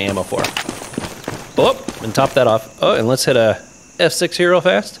most of my ammo for. Oh, and top that off. Oh, and let's hit a F6 here real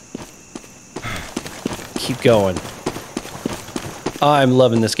fast. Keep going. Oh, I'm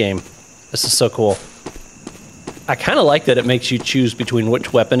loving this game. This is so cool. I kind of like that it makes you choose between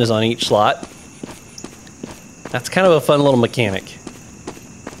which weapon is on each slot. That's kind of a fun little mechanic.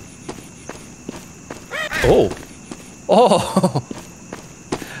 Oh. Oh.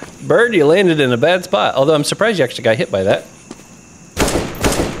 Bird, you landed in a bad spot. Although I'm surprised you actually got hit by that.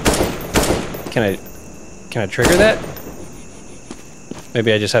 Can I trigger that?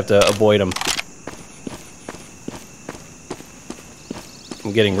 Maybe I just have to avoid them.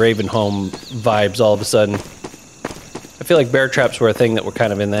 I'm getting Ravenholm vibes all of a sudden. I feel like bear traps were a thing that were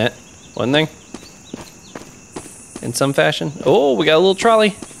kind of in that, wasn't they? In some fashion. Oh, we got a little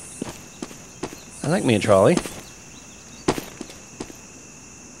trolley. I like me a trolley.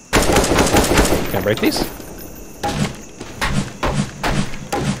 Can I break these?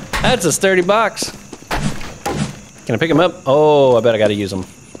 That's a sturdy box. Can I pick them up? Oh, I bet I gotta use them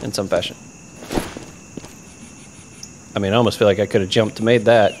in some fashion. I mean, I almost feel like I could have jumped and made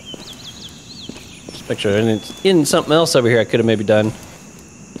that. Just make sure it's in something else over here I could have maybe done.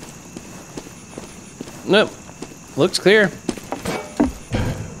 Nope. Looks clear.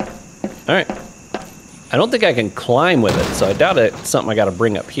 Alright. I don't think I can climb with it, so I doubt it's something I gotta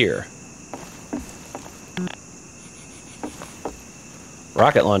bring up here.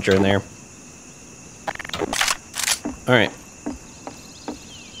 Rocket launcher in there. Alright.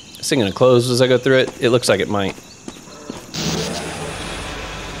 Is this gonna close as I go through it? It looks like it might.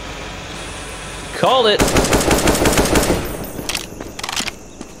 Called it.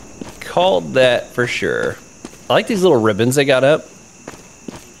 Called that for sure. I like these little ribbons they got up.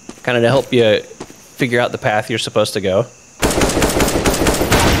 Kind of to help you figure out the path you're supposed to go.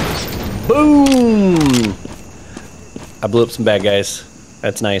 Boom! I blew up some bad guys.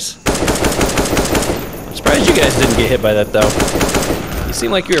 That's nice. I'm surprised you guys didn't get hit by that, though. You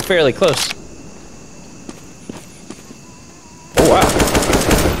seem like you were fairly close. Oh, wow.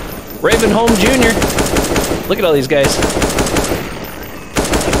 Ravenholm Jr. Look at all these guys.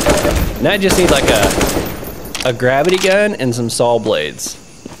 Now I just need like a gravity gun and some saw blades.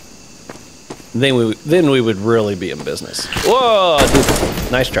 Then we would really be in business. Whoa,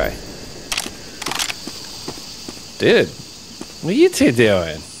 dude. Nice try. Dude, what are you two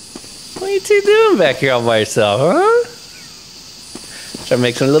doing? What are you two doing back here all by yourself, huh? Trying to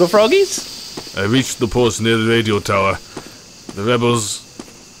make some little froggies? I reached the post near the radio tower. The rebels,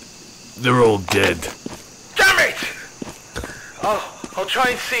 they're all dead. Damn it! I'll try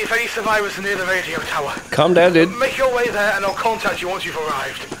and see if any survivors are near the radio tower. Calm down, dude. Make your way there and I'll contact you once you've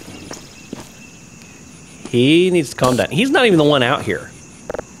arrived. He needs to calm down. He's not even the one out here.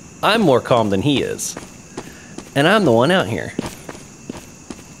 I'm more calm than he is. And I'm the one out here.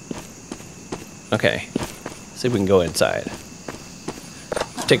 Okay. See if we can go inside.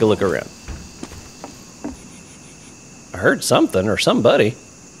 Let's take a look around. I heard something or somebody.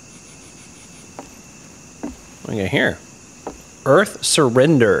 What do we got here? Earth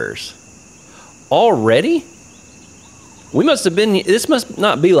surrenders. Already? We must have been... This must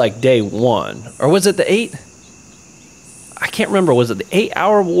not be like day 1. Or was it the 8? I can't remember. Was it the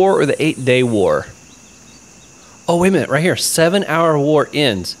 8-hour war or the 8-day war? Oh, wait a minute. Right here. 7-hour war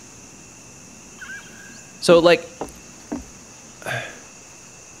ends. So, like...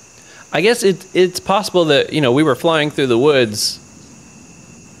 I guess it's possible that, you know, we were flying through the woods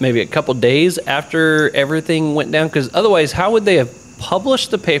maybe a couple days after everything went down. Because otherwise, how would they have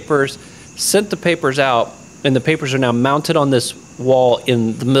published the papers, sent the papers out, and the papers are now mounted on this wall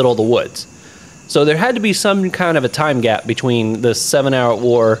in the middle of the woods? So there had to be some kind of a time gap between the 7-hour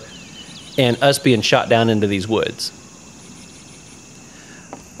war and us being shot down into these woods.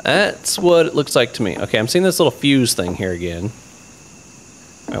 That's what it looks like to me. Okay, I'm seeing this little fuse thing here again.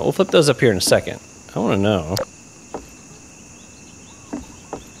 All right, we'll flip those up here in a second. I want to know.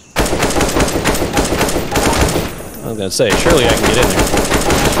 I was going to say, surely I can get in there.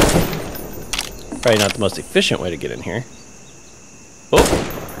 Probably not the most efficient way to get in here. Oh,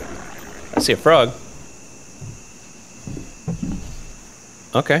 I see a frog.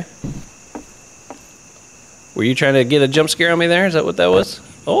 Okay. Were you trying to get a jump scare on me there? Is that what that was?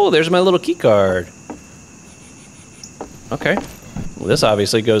 Oh, there's my little key card. Okay. Well, this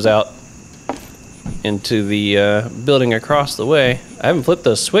obviously goes out into the building across the way. I haven't flipped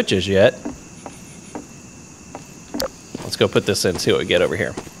those switches yet. Let's go put this in, see what we get over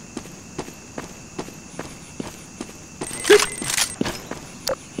here.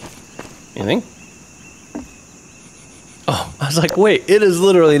 Anything? Oh, I was like, wait, it is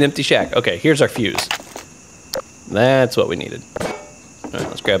literally an empty shack. Okay, here's our fuse. That's what we needed. All right,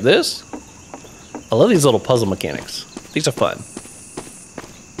 let's grab this. I love these little puzzle mechanics. These are fun.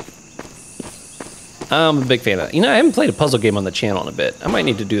 I'm a big fan of that. You know, I haven't played a puzzle game on the channel in a bit. I might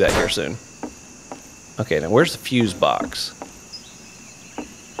need to do that here soon. Okay, now where's the fuse box?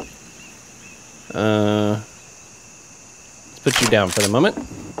 Let's put you down for the moment.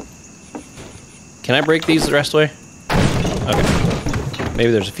 Can I break these the rest of the way? Okay.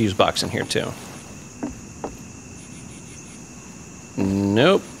 Maybe there's a fuse box in here too.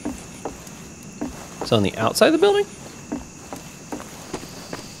 Nope. It's on the outside of the building?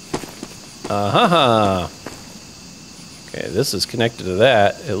 Uh-huh. Okay, this is connected to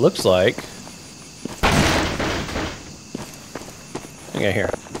that. It looks like. Okay, here.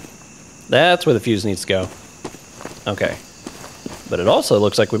 That's where the fuse needs to go. Okay. But it also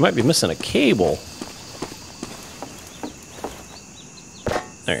looks like we might be missing a cable.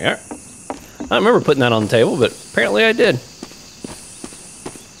 There you are. I don't remember putting that on the table, but apparently I did.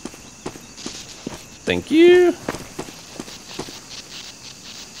 Thank you.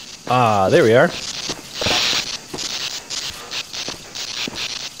 Ah, there we are.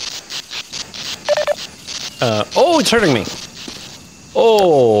 Oh, it's hurting me.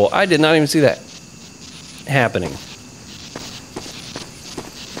 Oh, I did not even see that happening.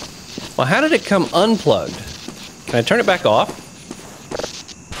 Well, how did it come unplugged? Can I turn it back off?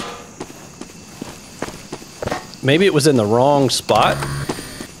 Maybe it was in the wrong spot.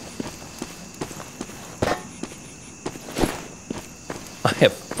 I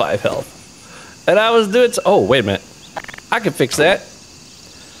have 5 health. And I was doing so. Oh, wait a minute. I can fix that.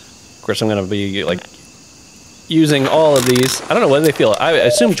 Of course, I'm going to be like using all of these. I don't know whether they feel. I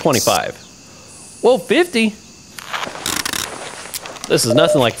assume 25. Whoa, 50. This is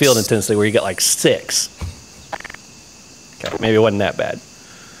nothing like field intensity where you get like 6. Okay, maybe it wasn't that bad.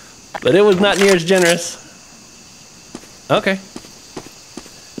 But it was not near as generous. Okay.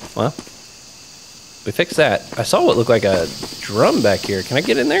 Well, we fixed that. I saw what looked like a drum back here. Can I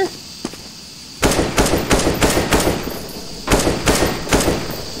get in there?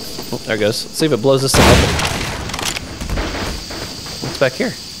 Oh, there it goes. Let's see if it blows this thing up. What's back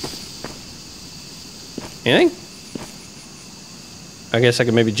here? Anything? I guess I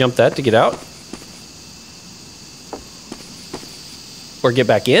could maybe jump that to get out. Or get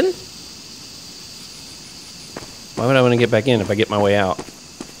back in? Why would I want to get back in if I get my way out? I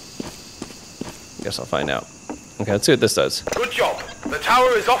guess I'll find out. Okay, let's see what this does. Good job. The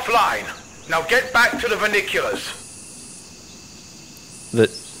tower is offline. Now get back to the vernaculars.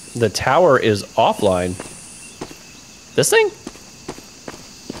 The tower is offline. This thing?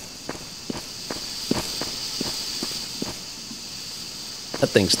 That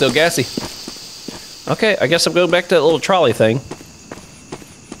thing's still gassy. Okay, I guess I'm going back to that little trolley thing.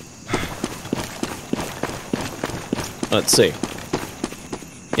 Let's see.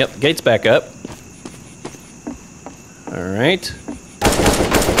 Yep, gate's back up. Alright.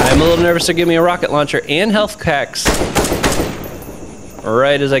 I'm a little nervous to give me a rocket launcher and health packs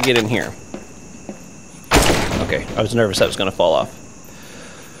right as I get in here. Okay, I was nervous that was going to fall off.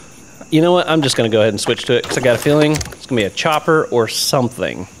 You know what? I'm just going to go ahead and switch to it because I got a feeling it's going to be a chopper or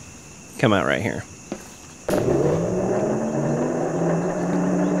something come out right here.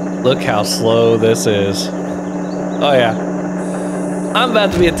 Look how slow this is. Oh yeah. I'm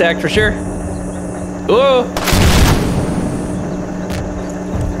about to be attacked for sure. Whoa!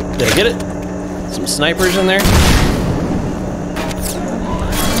 Did I get it? Some snipers in there.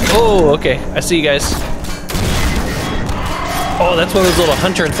 Oh, okay. I see you guys. Oh, that's one of those little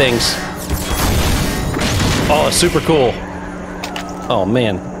hunter things. Oh, super cool. Oh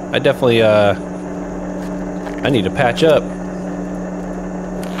man, I definitely I need to patch up.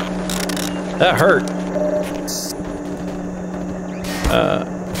 That hurt.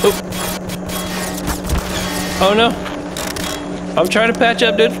 Oh no. I'm trying to patch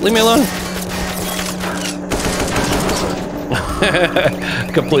up, dude. Leave me alone.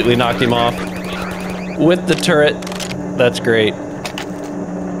 Completely knocked him off. With the turret. That's great.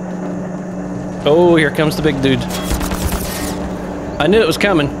 Oh, here comes the big dude. I knew it was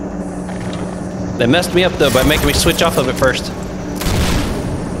coming. They messed me up though by making me switch off of it first.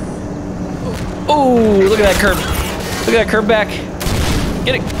 Oh, look at that curve. Look at that curve back.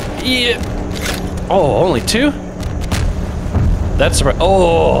 Get it. Yeah. Oh, only 2? That's right.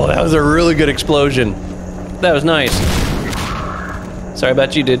 Oh, that was a really good explosion. That was nice. Sorry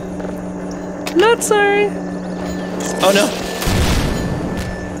about you, dude. Not sorry. Oh no.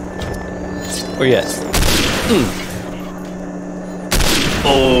 Where you at?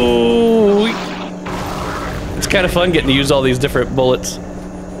 Oh. It's kind of fun getting to use all these different bullets.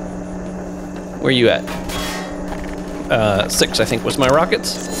 Where you at? 6, I think, was my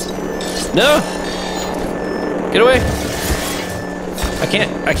rockets. No! Get away!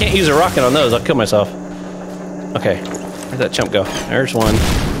 I can't use a rocket on those. I'll kill myself. Okay, where'd that chump go? There's one.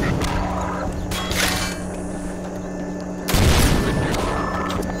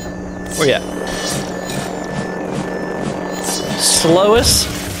 Where you at? Slowest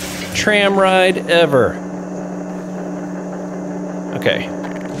tram ride ever. Okay.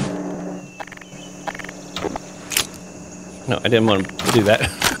 No, I didn't want to do that.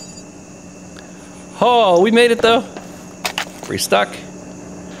 Oh, we made it though. Restock.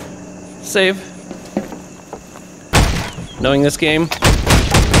 Save. Knowing this game,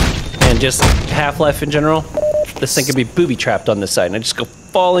 and just Half-Life in general, this thing could be booby-trapped on this side, and I just go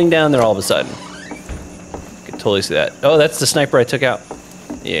falling down there all of a sudden. I could totally see that. Oh, that's the sniper I took out.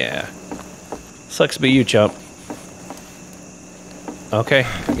 Yeah. Sucks to be you, chump. Okay,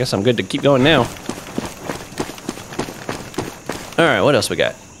 I guess I'm good to keep going now. Alright, what else we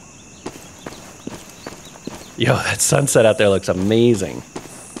got? Yo, that sunset out there looks amazing.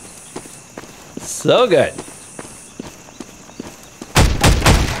 So good.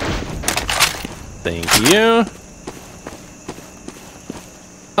 Thank you.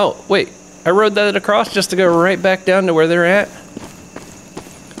 Oh, wait. I rode that across just to go right back down to where they're at?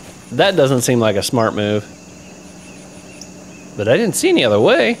 That doesn't seem like a smart move. But I didn't see any other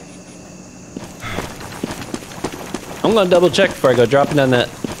way. I'm gonna double check before I go dropping down that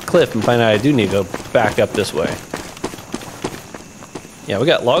cliff and find out I do need to go back up this way. Yeah, we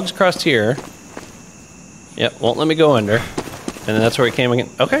got logs across here. Yep, won't let me go under. And then that's where we came again.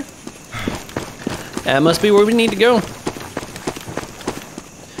 Okay. That must be where we need to go.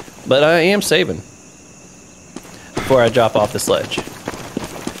 But I am saving before I drop off the sledge.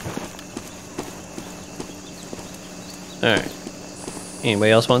 Alright.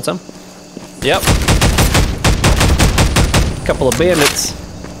 Anybody else want some? Yep. Couple of bandits.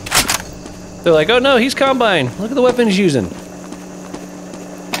 They're like, oh no, he's Combine. Look at the weapon he's using.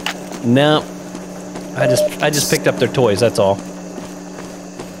 No. I just picked up their toys, that's all.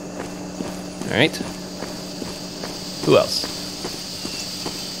 Alright. Who else?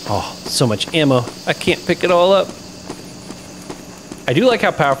 Oh, so much ammo. I can't pick it all up. I do like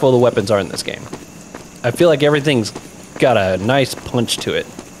how powerful the weapons are in this game. I feel like everything's got a nice punch to it.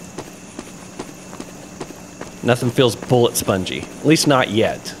 Nothing feels bullet spongy. At least not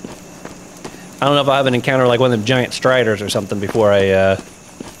yet. I don't know if I have an encounter like one of them giant striders or something before I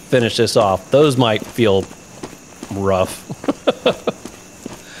finish this off. Those might feel rough.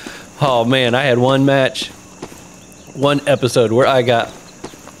 Oh man, I had one match, one episode where I got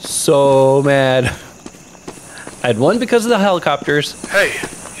so mad. I had one because of the helicopters. Hey,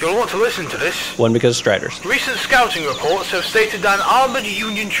 you'll want to listen to this. One because of striders. Recent scouting reports have stated that an armored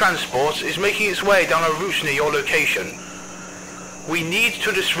Union transport is making its way down a route near your location. We need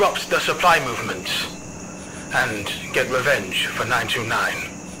to disrupt the supply movements and get revenge for 929.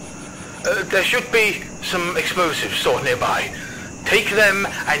 There should be some explosives stored nearby. Take them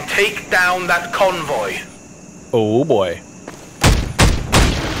and take down that convoy. Oh boy.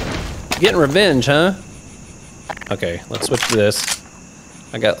 Getting revenge, huh? Okay, let's switch to this.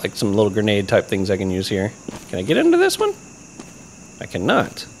 I got like some little grenade type things I can use here. Can I get into this one? I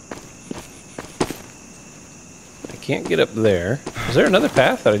cannot. I can't get up there. Is there another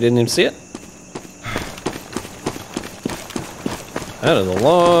path that I didn't even see it? That is a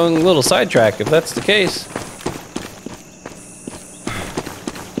long little sidetrack if that's the case.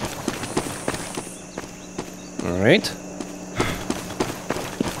 Alright.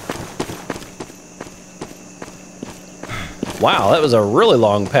 Wow, that was a really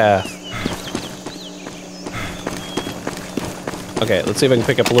long path. Okay, let's see if I can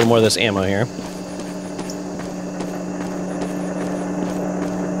pick up a little more of this ammo here.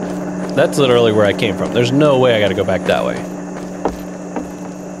 That's literally where I came from. There's no way I gotta go back that way.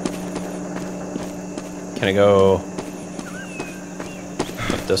 Can I go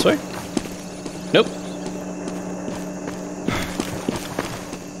up this way? Nope.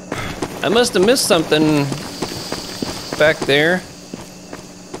 I must have missed something back there.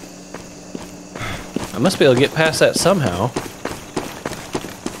 I must be able to get past that somehow.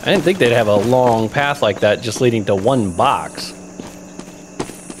 I didn't think they'd have a long path like that just leading to one box.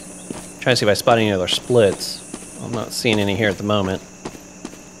 Trying to see if I spot any other splits. I'm not seeing any here at the moment.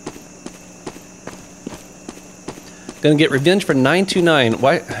 Gonna get revenge for 929.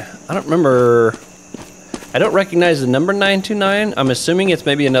 Why? I don't remember. I don't recognize the number 929. I'm assuming it's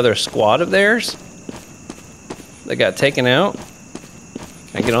maybe another squad of theirs that got taken out.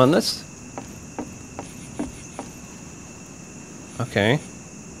 Can I get on this? Okay.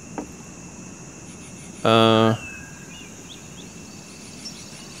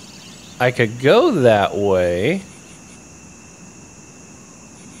 I could go that way.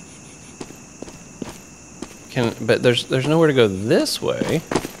 But there's nowhere to go this way.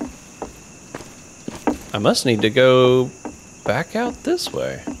 I must need to go back out this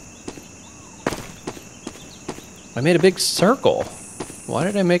way. I made a big circle. Why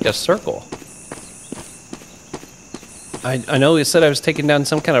did I make a circle? I know it said I was taking down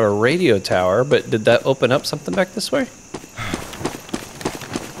some kind of a radio tower, but did that open up something back this way?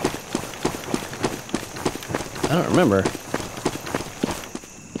 I don't remember.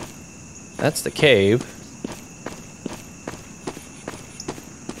 That's the cave.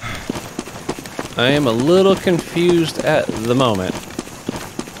 I am a little confused at the moment.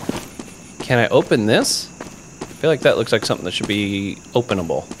 Can I open this? I feel like that looks like something that should be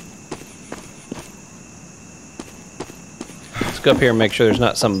openable. Let's go up here and make sure there's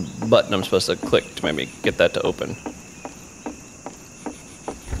not some button I'm supposed to click to maybe get that to open.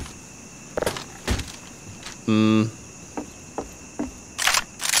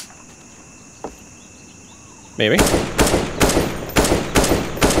 Maybe.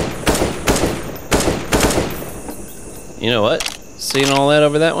 You know what? Seeing all that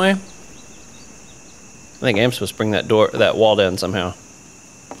over that way? I think I'm supposed to bring that wall down somehow.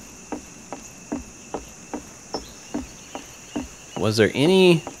 Was there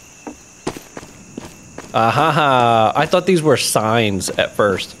any? Ahaha! I thought these were signs at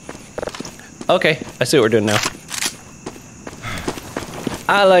first. Okay, I see what we're doing now.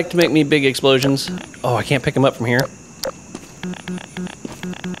 I like to make me big explosions. Oh, I can't pick them up from here.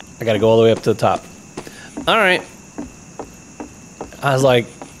 I gotta go all the way up to the top. Alright. I was like,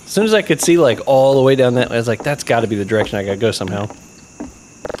 as soon as I could see like all the way down that way, I was like, that's gotta be the direction I gotta go somehow.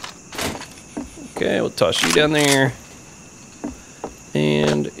 Okay, we'll toss you down there.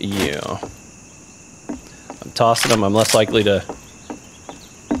 And you. I'm tossing them, I'm less likely to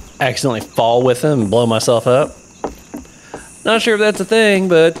accidentally fall with them and blow myself up. Not sure if that's a thing,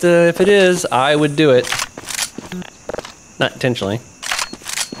 but if it is, I would do it. Not intentionally.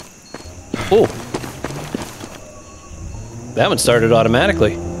 Oh. That one started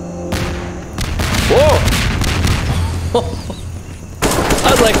automatically. Whoa!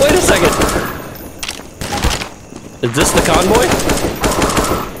 I was like, wait a second. Is this the convoy?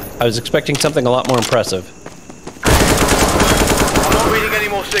 I was expecting something a lot more impressive. I'm not reading any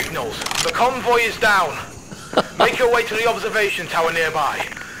more signals. The convoy is down. Make your way to the observation tower nearby.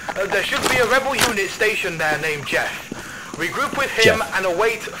 There should be a rebel unit stationed there named Jeff. Regroup with him Jeff. and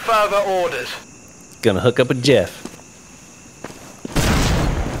await further orders. Gonna hook up with Jeff.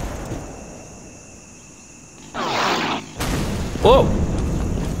 Whoa!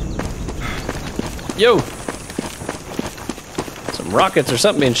 Yo! Some rockets or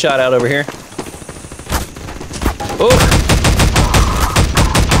something being shot out over here. Oh!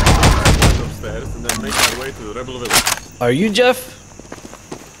 Upstairs and then make our way to the rebel village. Are you Jeff?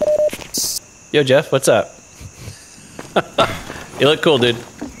 Yo, Jeff, what's up? You look cool, dude.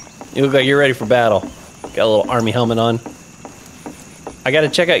 You look like you're ready for battle. Got a little army helmet on. I gotta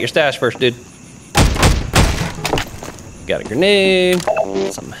check out your stash first, dude. Got a grenade,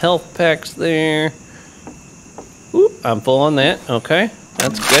 some health packs there. Oop, I'm full on that. Okay,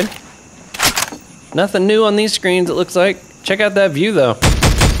 that's good. Nothing new on these screens, it looks like. Check out that view, though.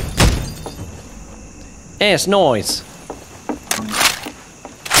 Ass noise.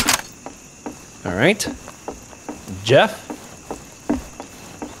 All right, Jeff.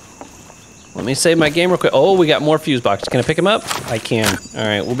 Let me save my game real quick. Oh, we got more fuse boxes. Can I pick them up? I can. All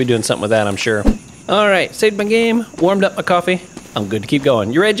right, we'll be doing something with that, I'm sure. All right, saved my game, warmed up my coffee. I'm good to keep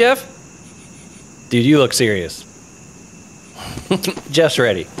going. You ready, Jeff? Dude, you look serious. Jeff's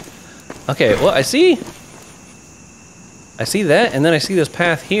ready. Okay, well, I see that, and then I see this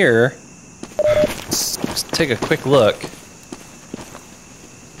path here. Let's take a quick look.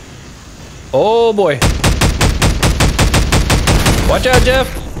 Oh, boy. Watch out, Jeff.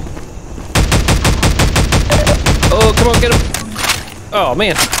 Oh, come on, get him. Oh,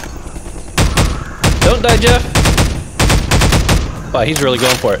 man. Don't die, Jeff. Wow, he's really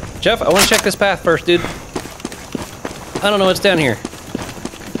going for it. Jeff, I want to check this path first, dude. I don't know what's down here.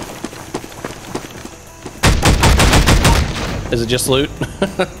 Is it just loot?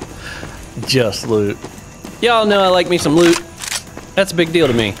 Just loot. Y'all know I like me some loot. That's a big deal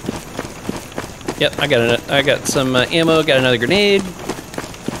to me. Yep, I got some ammo, got another grenade.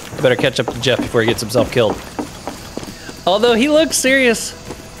 I better catch up to Jeff before he gets himself killed. Although he looks serious.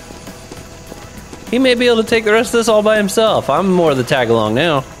 He may be able to take the rest of this all by himself. I'm more the tag along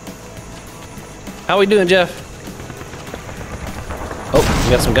now. How we doing, Jeff? Oh,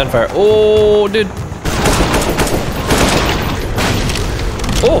 we got some gunfire. Oh, dude.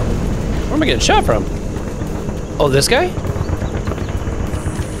 Oh, where am I getting shot from? Oh, this guy?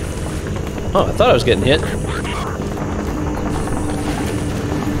 Oh, I thought I was getting hit.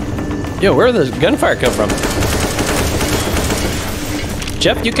 Yo, where did the gunfire come from?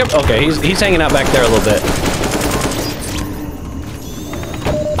 Jeff, you come. Okay, he's hanging out back there a little bit.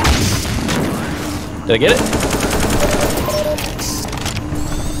 Did I get it?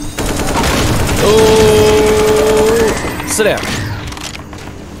 Oh, sit down.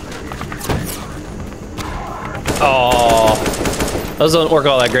 Oh, those don't work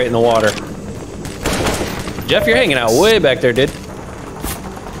all that great in the water. Jeff, you're hanging out way back there, dude.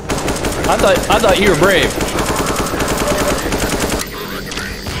 I thought you were brave.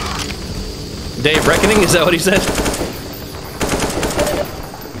 Dave Reckoning, is that what he said?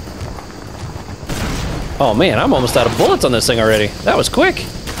 Oh man, I'm almost out of bullets on this thing already. That was quick.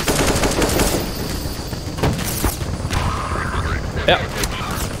 Yep.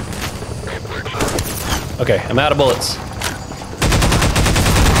 Okay, I'm out of bullets.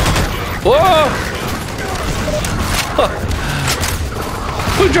 Whoa! Huh.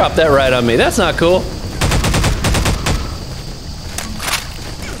 Who dropped that right on me? That's not cool.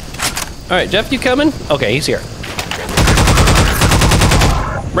 All right, Jeff, you coming? Okay, he's here.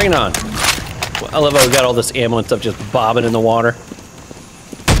 Bring it on. I love how we got all this ammo and stuff just bobbing in the water.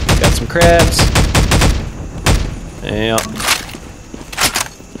 Got some crabs. Yep.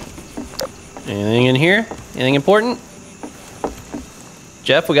 Anything in here? Anything important?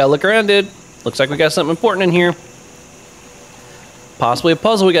 Jeff, we gotta look around, dude. Looks like we got something important in here. Possibly a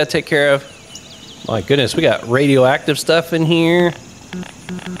puzzle we gotta take care of. My goodness, we got radioactive stuff in here.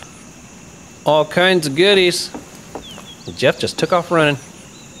 All kinds of goodies. Jeff just took off running.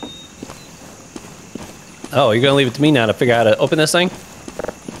 Oh, you're gonna leave it to me now to figure out how to open this thing?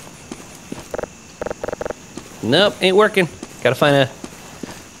 Nope, ain't working. Gotta find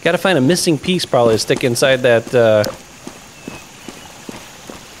a missing piece probably to stick inside that, that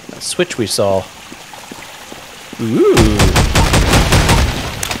switch we saw. Ooh.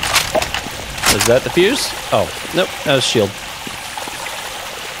 Is that the fuse? Oh, nope, that was shield.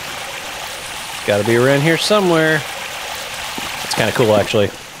 Gotta be around here somewhere. It's kind of cool, actually.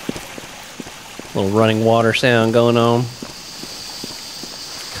 Little running water sound going on.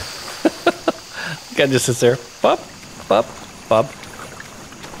 Guy just sits there. Pop, pop, pop.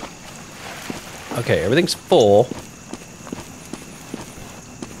 Okay, everything's full.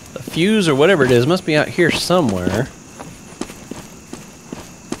 The fuse or whatever it is must be out here somewhere.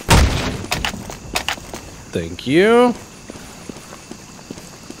 Thank you.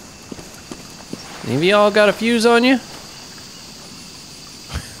 Any of y'all got a fuse on you?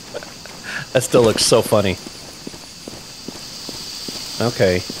 That still looks so funny.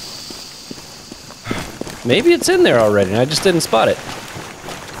 Okay. Maybe it's in there already and I just didn't spot it.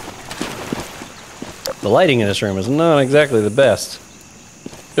 The lighting in this room is not exactly the best.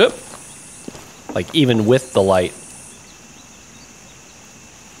 Oop. Like even with the light.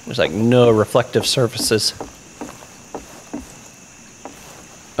 There's like no reflective surfaces.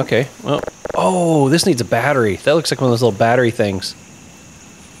 Okay, well. Oh, this needs a battery. That looks like one of those little battery things.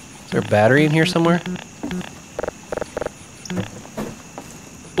 Is there a battery in here somewhere?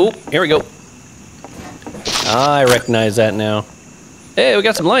 Oh, here we go. I recognize that now. Hey, we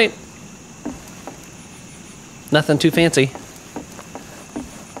got some light. Nothing too fancy.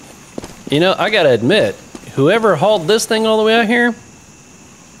 You know, I gotta admit, whoever hauled this thing all the way out here,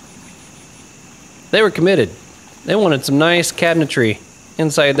 they were committed. They wanted some nice cabinetry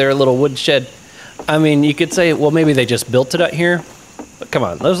inside their little wood shed. I mean, you could say, well, maybe they just built it out here. But come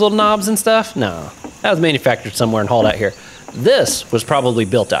on, those little knobs and stuff? No, that was manufactured somewhere and hauled out here. This was probably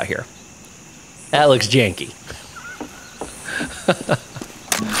built out here. That looks janky.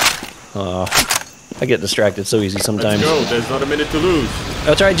 I get distracted so easy sometimes. Let's go, there's not a minute to lose.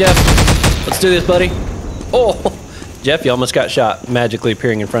 That's right, Jeff. Let's do this, buddy. Oh, Jeff, you almost got shot, magically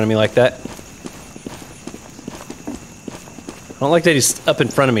appearing in front of me like that. I don't like that he's up in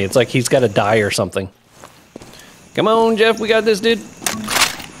front of me. It's like he's got to die or something. Come on, Jeff, we got this, dude.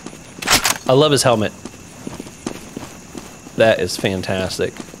 I love his helmet. That is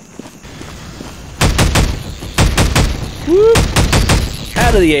fantastic. Whoop.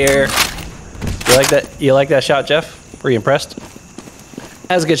 Out of the air. You like that? You like that shot, Jeff? Were you impressed?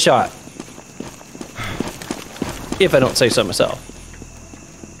 That was a good shot. If I don't say so myself.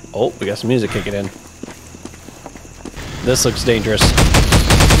 Oh, we got some music kicking in. This looks dangerous. We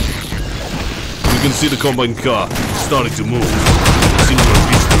can see the combine car starting to move. It seems to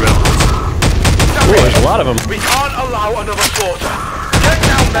have reached the rebels. Oh, there's a lot of them. We can't allow another slaughter. Get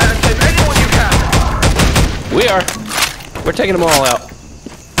down there and save anyone you can. We are. We're taking them all out.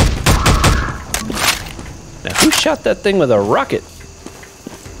 Now, who shot that thing with a rocket?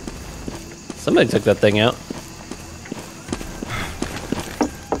 Somebody took that thing out.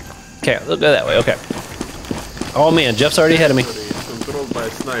 Okay, let's go that way. Okay. Oh man, Jeff's already ahead of me. He's controlled by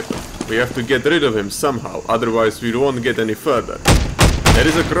a sniper. We have to get rid of him somehow, otherwise we won't get any further. There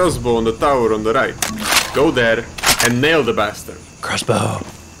is a crossbow on the tower on the right. Go there and nail the bastard. Crossbow.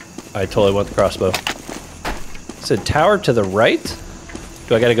 I totally want the crossbow. It said tower to the right?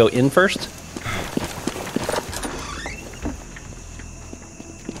 Do I gotta go in first?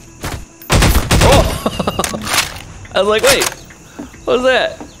 Oh! I was like, wait, what was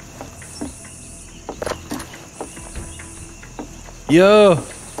that? Yo,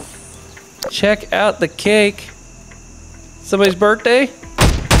 check out the cake. Somebody's birthday?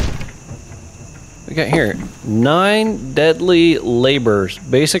 We got here 9 deadly labors,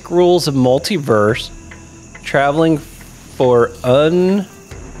 basic rules of multiverse, traveling for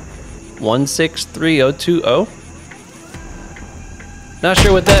 163020. Not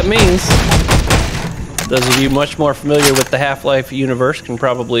sure what that means. Those of you much more familiar with the Half-Life universe can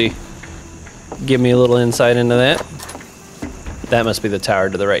probably give me a little insight into that. That must be the tower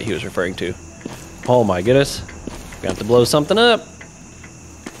to the right he was referring to. Oh my goodness. Got to blow something up.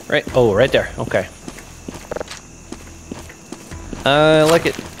 Right, oh, right there, okay. I like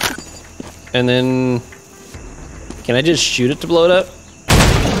it. And then, can I just shoot it to blow it up?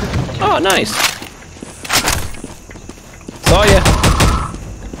 Oh, nice. Saw ya.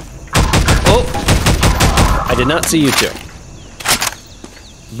 Oh, I did not see you two.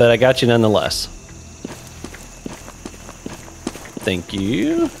 But I got you nonetheless. Thank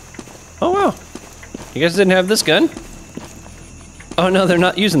you. Oh, wow. You guys didn't have this gun? Oh, no, they're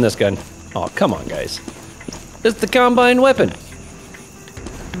not using this gun. Oh, come on, guys. It's the combined weapon.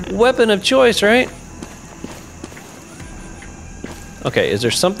 Weapon of choice, right? Okay, is there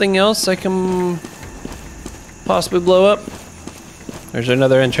something else I can possibly blow up? Or is there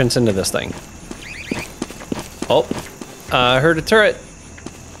another entrance into this thing? Oh, I heard a turret.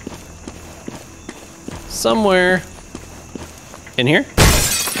 Somewhere. In here?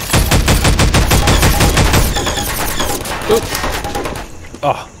 Oop.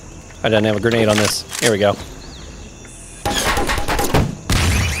 Oh, I didn't have a grenade on this. Here we go.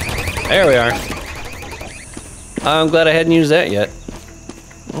 There we are. I'm glad I hadn't used that yet.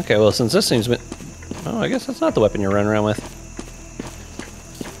 Okay, well, since this seems... Oh, I guess that's not the weapon you're running around with.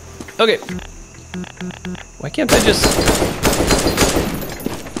 Okay. Why can't I just...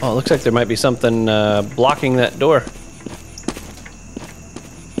 Oh, it looks like there might be something blocking that door.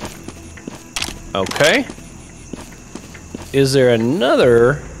 Okay. Is there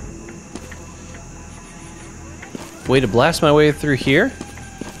another way to blast my way through here?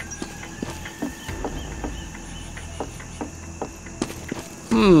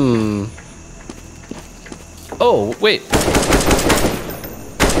 Oh, wait.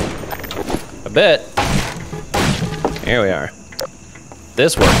 I bet. Here we are.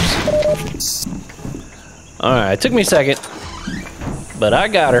 This works. Alright, it took me a second, but I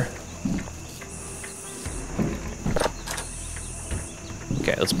got her.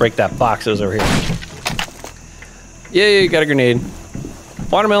 Okay, let's break that box that was over here. Yay, got a grenade.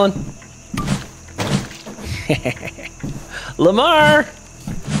 Watermelon. Lamar!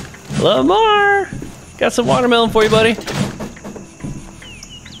 Lamar! Got some watermelon for you, buddy.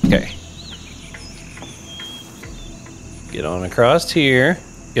 Okay. Get on across here.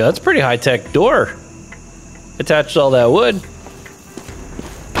 Yeah, that's a pretty high-tech door. Attached to all that wood.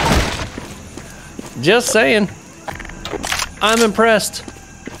 Just saying. I'm impressed.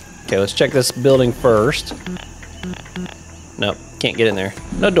 Okay, let's check this building first. Nope, can't get in there.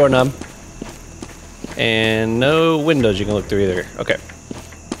 No doorknob. And no windows you can look through either. Okay.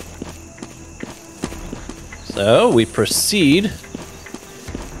 So we proceed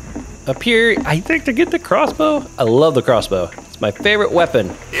up here, I think, to get the crossbow. I love the crossbow. It's my favorite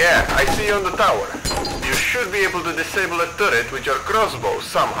weapon. Yeah, I see you on the tower. You should be able to disable a turret with your crossbow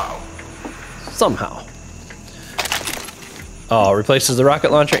somehow. Somehow. Oh, replaces the rocket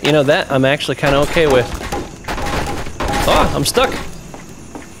launcher. You know, that I'm actually kind of okay with. Oh, I'm stuck.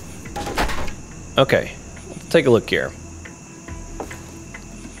 Okay, let's take a look here.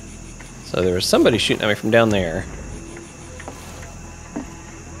 So there was somebody shooting at me from down there.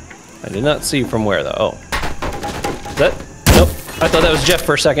 I did not see from where though. Oh. Is that? Nope. I thought that was Jeff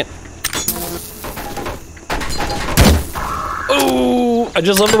for a second. Oh! I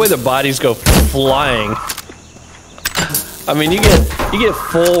just love the way the bodies go flying. I mean, you get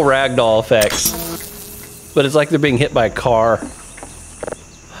full ragdoll effects, but it's like they're being hit by a car.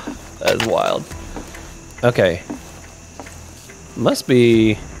 That's wild. Okay. Must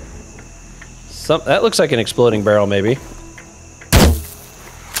be some. That looks like an exploding barrel, maybe.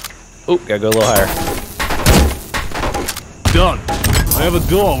 Oh, gotta go a little higher. Done. I have a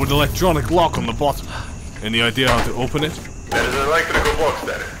door with an electronic lock on the bottom. Any idea how to open it? There is an electrical box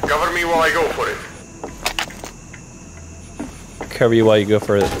there. Cover me while I go for it. Cover you while you go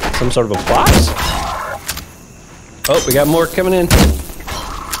for some sort of a box? Oh, we got more coming in.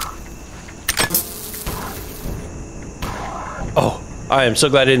 Oh, I am so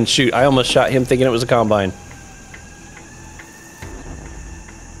glad I didn't shoot. I almost shot him thinking it was a combine.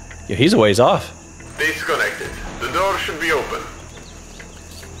 Yeah, he's a ways off. Disconnected. The door should be open.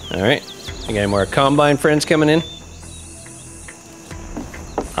 Alright. I got any more combine friends coming in?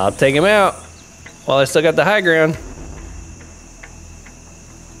 I'll take him out while I still got the high ground.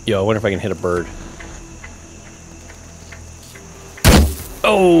 Yo, I wonder if I can hit a bird.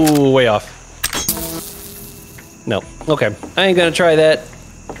 Oh, way off. No. Okay. I ain't gonna try that.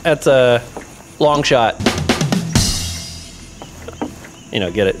 That's a long shot. You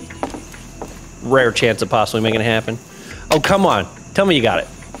know, get it. Rare chance of possibly making it happen. Oh, come on. Tell me you got it.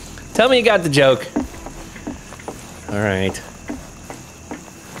 Tell me you got the joke. Alright.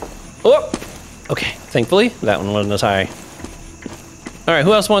 Oh! Okay, thankfully, that one wasn't as high. Alright,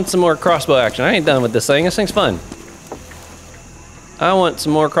 who else wants some more crossbow action? I ain't done with this thing. This thing's fun. I want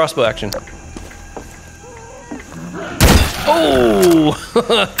some more crossbow action. Oh!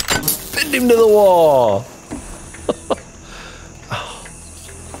 Pinned him to the wall!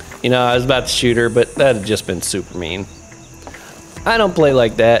 You know, I was about to shoot her, but that had just been super mean. I don't play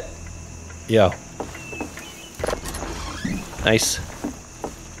like that. Yo. Nice.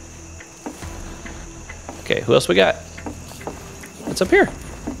 Okay, who else we got? What's up here?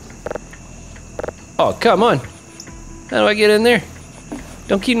 Oh, come on. How do I get in there?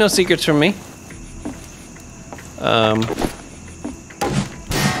 Don't keep no secrets from me.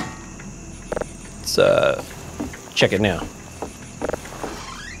 Let's check it now.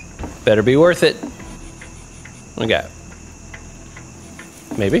 Better be worth it. What we got?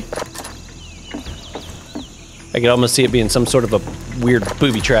 Maybe? I could almost see it being some sort of a weird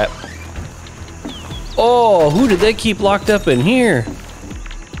booby trap. Oh, who did they keep locked up in here?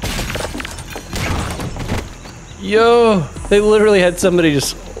 Yo, they literally had somebody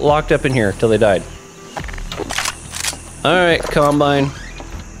just locked up in here till they died. Alright, Combine.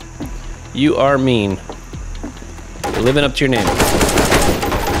 You are mean. You're living up to your name.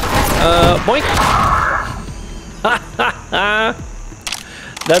 Boink!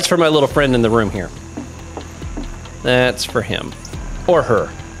 That's for my little friend in the room here. That's for him. Or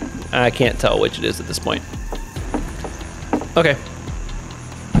her. I can't tell which it is at this point. Okay.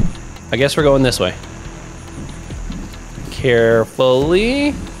 I guess we're going this way.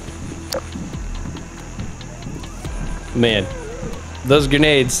 Carefully. Man, those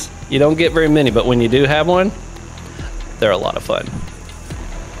grenades, you don't get very many, but when you do have one, they're a lot of fun.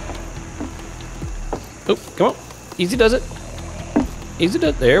 Oh, come on. Easy does it. Easy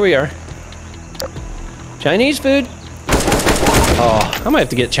does it. There we are. Chinese food. Oh, I might have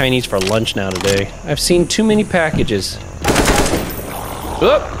to get Chinese for lunch now today. I've seen too many packages.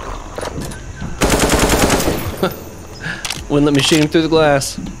 Whoop. Wouldn't let me shoot him through the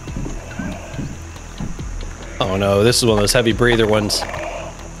glass. Oh no, this is one of those heavy breather ones.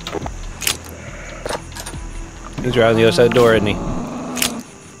 He's right on the other side of the door, isn't he?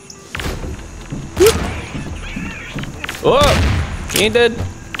 Whoop. Whoa! He ain't dead.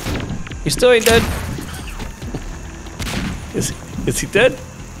 He still ain't dead. Is he dead?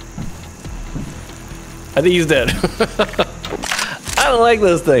 I think he's dead. I don't like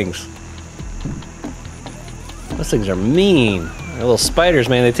those things. Those things are mean. They're little spiders,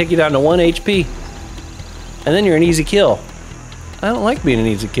 man. They take you down to 1 HP. And then you're an easy kill. I don't like being an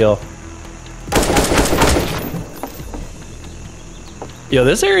easy kill. Yo,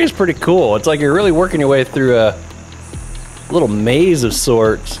 this area is pretty cool. It's like you're really working your way through a little maze of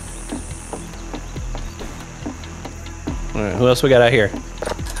sorts. All right, who else we got out here?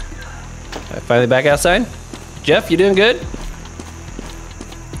 Finally back outside? Jeff, you doing good?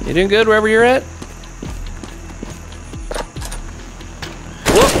 You doing good wherever you're at?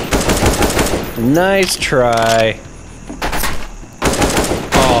 Whoop. Nice try.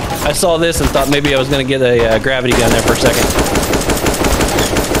 Oh, I saw this and thought maybe I was gonna get a gravity gun there for a second.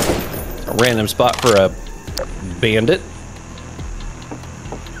 A random spot for a bandit.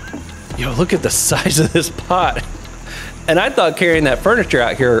 Yo, look at the size of this pot. And I thought carrying that furniture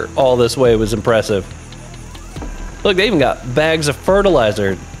out here all this way was impressive. Look, they even got bags of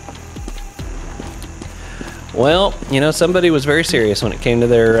fertilizer. Well, you know, somebody was very serious when it came to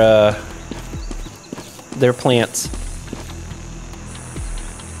their plants.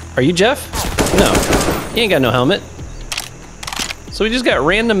 Are you Jeff? No, you ain't got no helmet. So we just got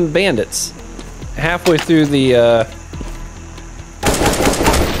random bandits halfway through the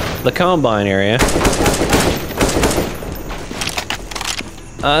combine area.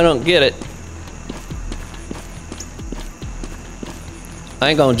 I don't get it. I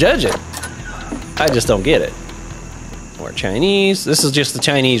ain't gonna judge it. I just don't get it. More Chinese. This is just the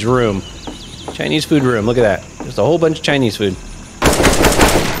Chinese room. Chinese food room. Look at that. There's a whole bunch of Chinese food.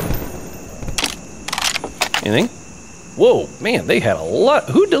 Anything? Whoa, man, they had a lot.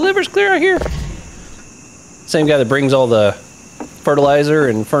 Who delivers clear out here? Same guy that brings all the fertilizer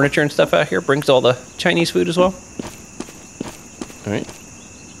and furniture and stuff out here, brings all the Chinese food as well. All right.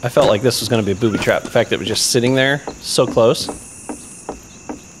 I felt like this was going to be a booby trap. The fact that it was just sitting there so close.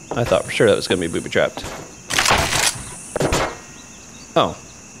 I thought for sure that was going to be booby trapped. Oh.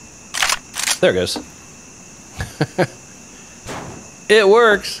 There it goes. It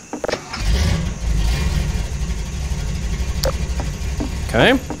works.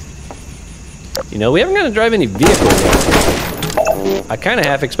 Okay. You know, we haven't got to drive any vehicle yet. I kind of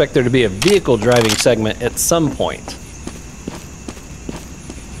half expect there to be a vehicle driving segment at some point.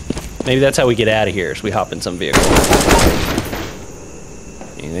 Maybe that's how we get out of here, so we hop in some vehicle.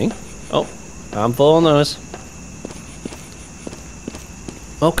 Anything? Oh, I'm full on those.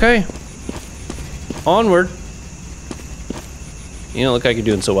 Okay. Onward. You don't look like you're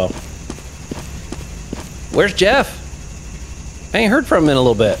doing so well. Where's Jeff? I ain't heard from him in a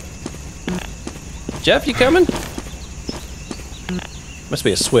little bit. Jeff, you coming? Must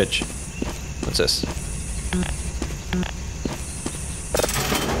be a switch. What's this?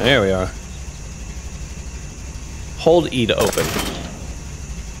 There we are. Hold E to open.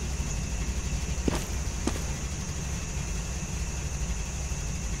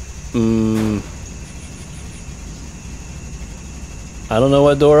 I don't know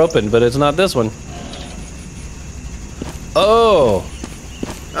what door opened, but it's not this one. Oh!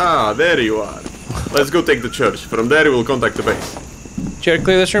 Ah, there you are. Let's go take the church. From there we'll contact the base. Did you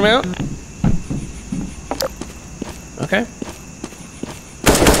clear this room out? Okay.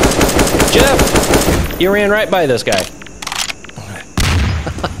 Jeff! You ran right by this guy.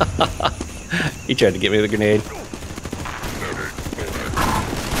 He tried to get me with a grenade.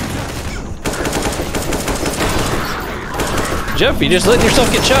 Jeff, you just letting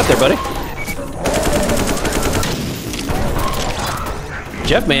yourself get shot there, buddy.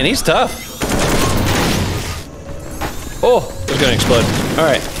 Jeff, man, he's tough. Oh, it's gonna explode. All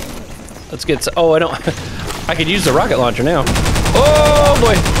right, let's get. Oh, I don't. I could use the rocket launcher now. Oh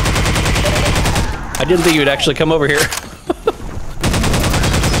boy! I didn't think you would actually come over here.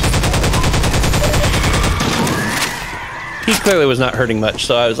 He clearly was not hurting much,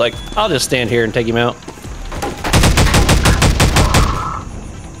 so I was like, I'll just stand here and take him out.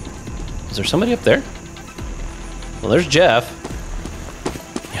 Is there somebody up there? Well, there's Jeff.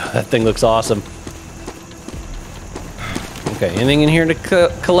 Yeah, that thing looks awesome. Okay, anything in here to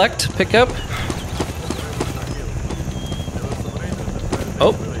collect, pick up?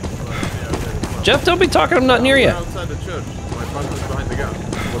 Oh. Jeff, don't be talking, I'm not near you. Outside the church. My partner's behind the gun.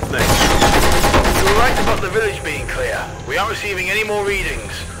 What's next? You were right about the village being clear. We aren't receiving any more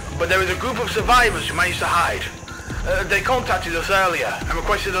readings, but there is a group of survivors who managed to hide. They contacted us earlier and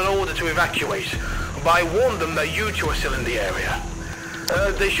requested an order to evacuate, but I warned them that you two are still in the area.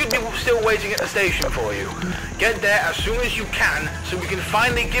 They should be still waiting at the station for you. Get there as soon as you can so we can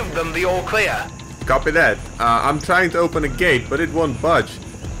finally give them the all clear. Copy that. I'm trying to open a gate, but it won't budge.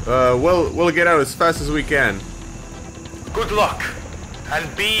 We'll get out as fast as we can. Good luck,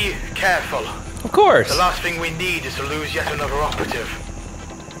 and be careful. Of course. The last thing we need is to lose yet another operative.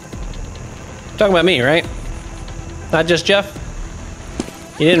 Talking about me, right? Not just Jeff?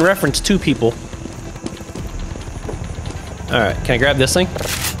 You didn't reference two people. Alright, can I grab this thing?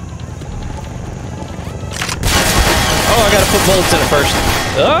 Oh, I gotta put bullets in it first.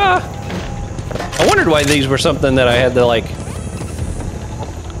 Ah! I wondered why these were something that I had to, like...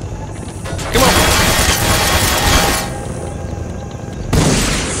 Come on!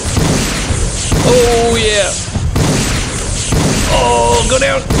 Oh, yeah! Oh, go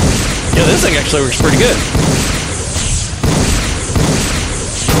down! Yeah, this thing actually works pretty good.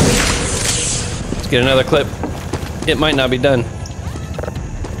 get another clip. It might not be done.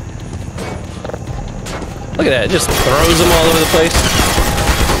 Look at that, it just throws them all over the place.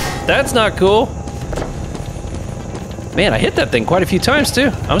 That's not cool. Man, I hit that thing quite a few times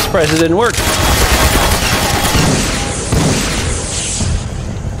too. I'm surprised it didn't work.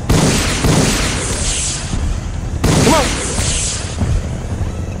 Come on.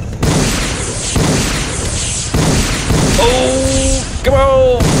 Oh, come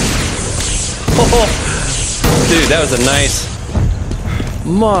on. Oh, dude, that was a nice.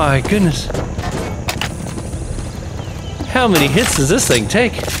 My goodness. How many hits does this thing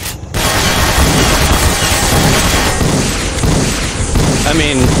take? I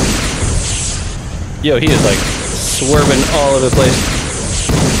mean, yo, he is like swerving all over the place.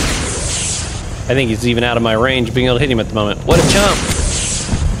 I think he's even out of my range being able to hit him at the moment. What a chump.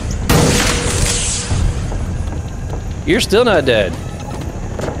 You're still not dead.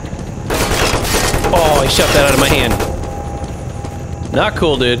 Oh, he shoved that out of my hand. Not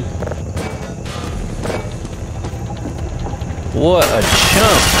cool, dude. What a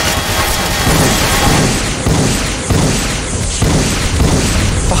chump.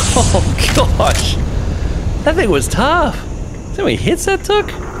 Oh gosh. That thing was tough. See how many hits that took?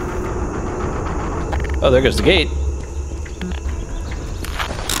 Oh, there goes the gate.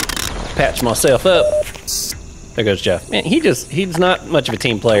 Patch myself up. There goes Jeff. Man, he's not much of a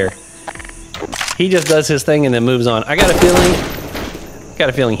team player. He just does his thing and then moves on. I got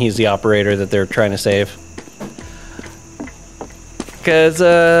a feeling he's the operator that they're trying to save. Cause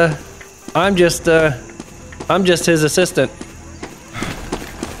I'm just his assistant.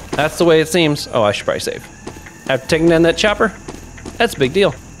 That's the way it seems. Oh, I should probably save. After taking down that chopper, that's a big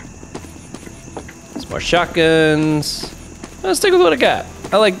deal. Some more shotguns. Let's stick with what I got.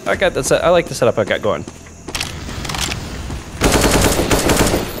 I like the setup I got going.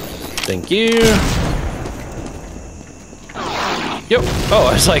 Thank you. Yep. Oh,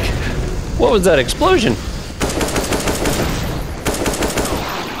 I was like, what was that explosion?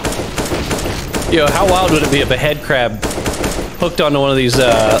 Yo, how wild would it be if a head crab hooked onto one of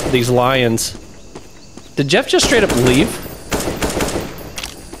these lions? Did Jeff just straight up leave?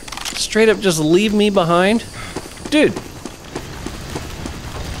 Straight up just leave me behind? Dude.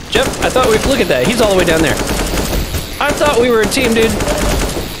 Jeff, I thought look at that, he's all the way down there. I thought we were a team, dude.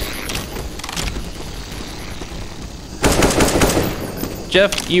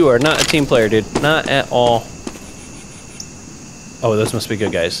 Jeff, you are not a team player, dude. Not at all. Oh, this must be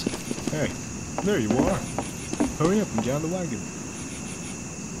good, guys. Hey, there you are. Hurry up and get on the wagon.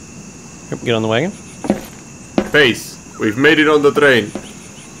 Get on the wagon. Base, we've made it on the train.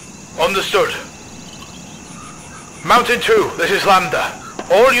 Understood. Mountain 2, this is Lambda.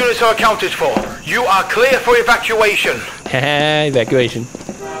 All units are accounted for. You are clear for evacuation. Haha, evacuation.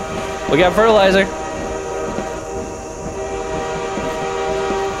 We got fertilizer.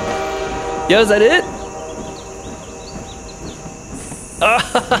 Yo, is that it?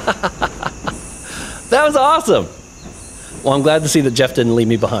 That was awesome. Well, I'm glad to see that Jeff didn't leave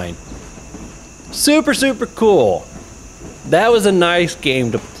me behind. Super, super cool. That was a nice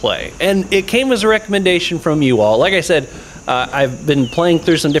game to play. And it came as a recommendation from you all. Like I said, I've been playing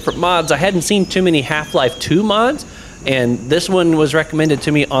through some different mods. I hadn't seen too many Half-Life 2 mods, and this one was recommended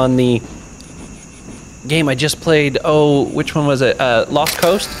to me on the game I just played. Oh, which one was it? Lost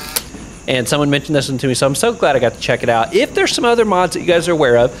Coast. And someone mentioned this one to me, so I'm so glad I got to check it out. If there's some other mods that you guys are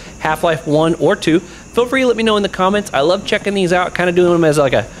aware of, Half-Life 1 or 2, feel free to let me know in the comments. I love checking these out, kind of doing them as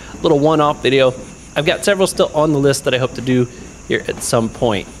like a little one-off video. I've got several still on the list that I hope to do here at some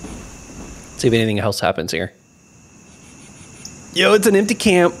point. See if anything else happens here. Yo, it's an empty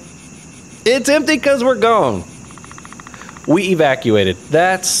camp. It's empty because we're gone. We evacuated.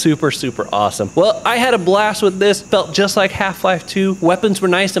 That's super, super awesome. Well, I had a blast with this. Felt just like Half-Life 2. Weapons were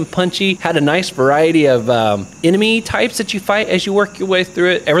nice and punchy. Had a nice variety of enemy types that you fight as you work your way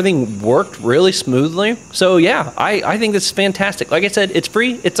through it. Everything worked really smoothly. So yeah, I think this is fantastic. Like I said, it's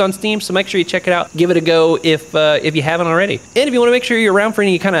free. It's on Steam, so make sure you check it out. Give it a go if you haven't already. And if you want to make sure you're around for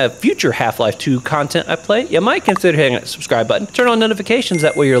any kind of future Half-Life 2 content I play, you might consider hitting that subscribe button. Turn on notifications,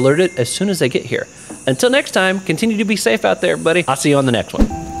 that way you're alerted as soon as I get here. Until next time, continue to be safe out there, buddy. I'll see you on the next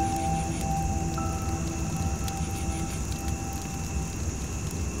one.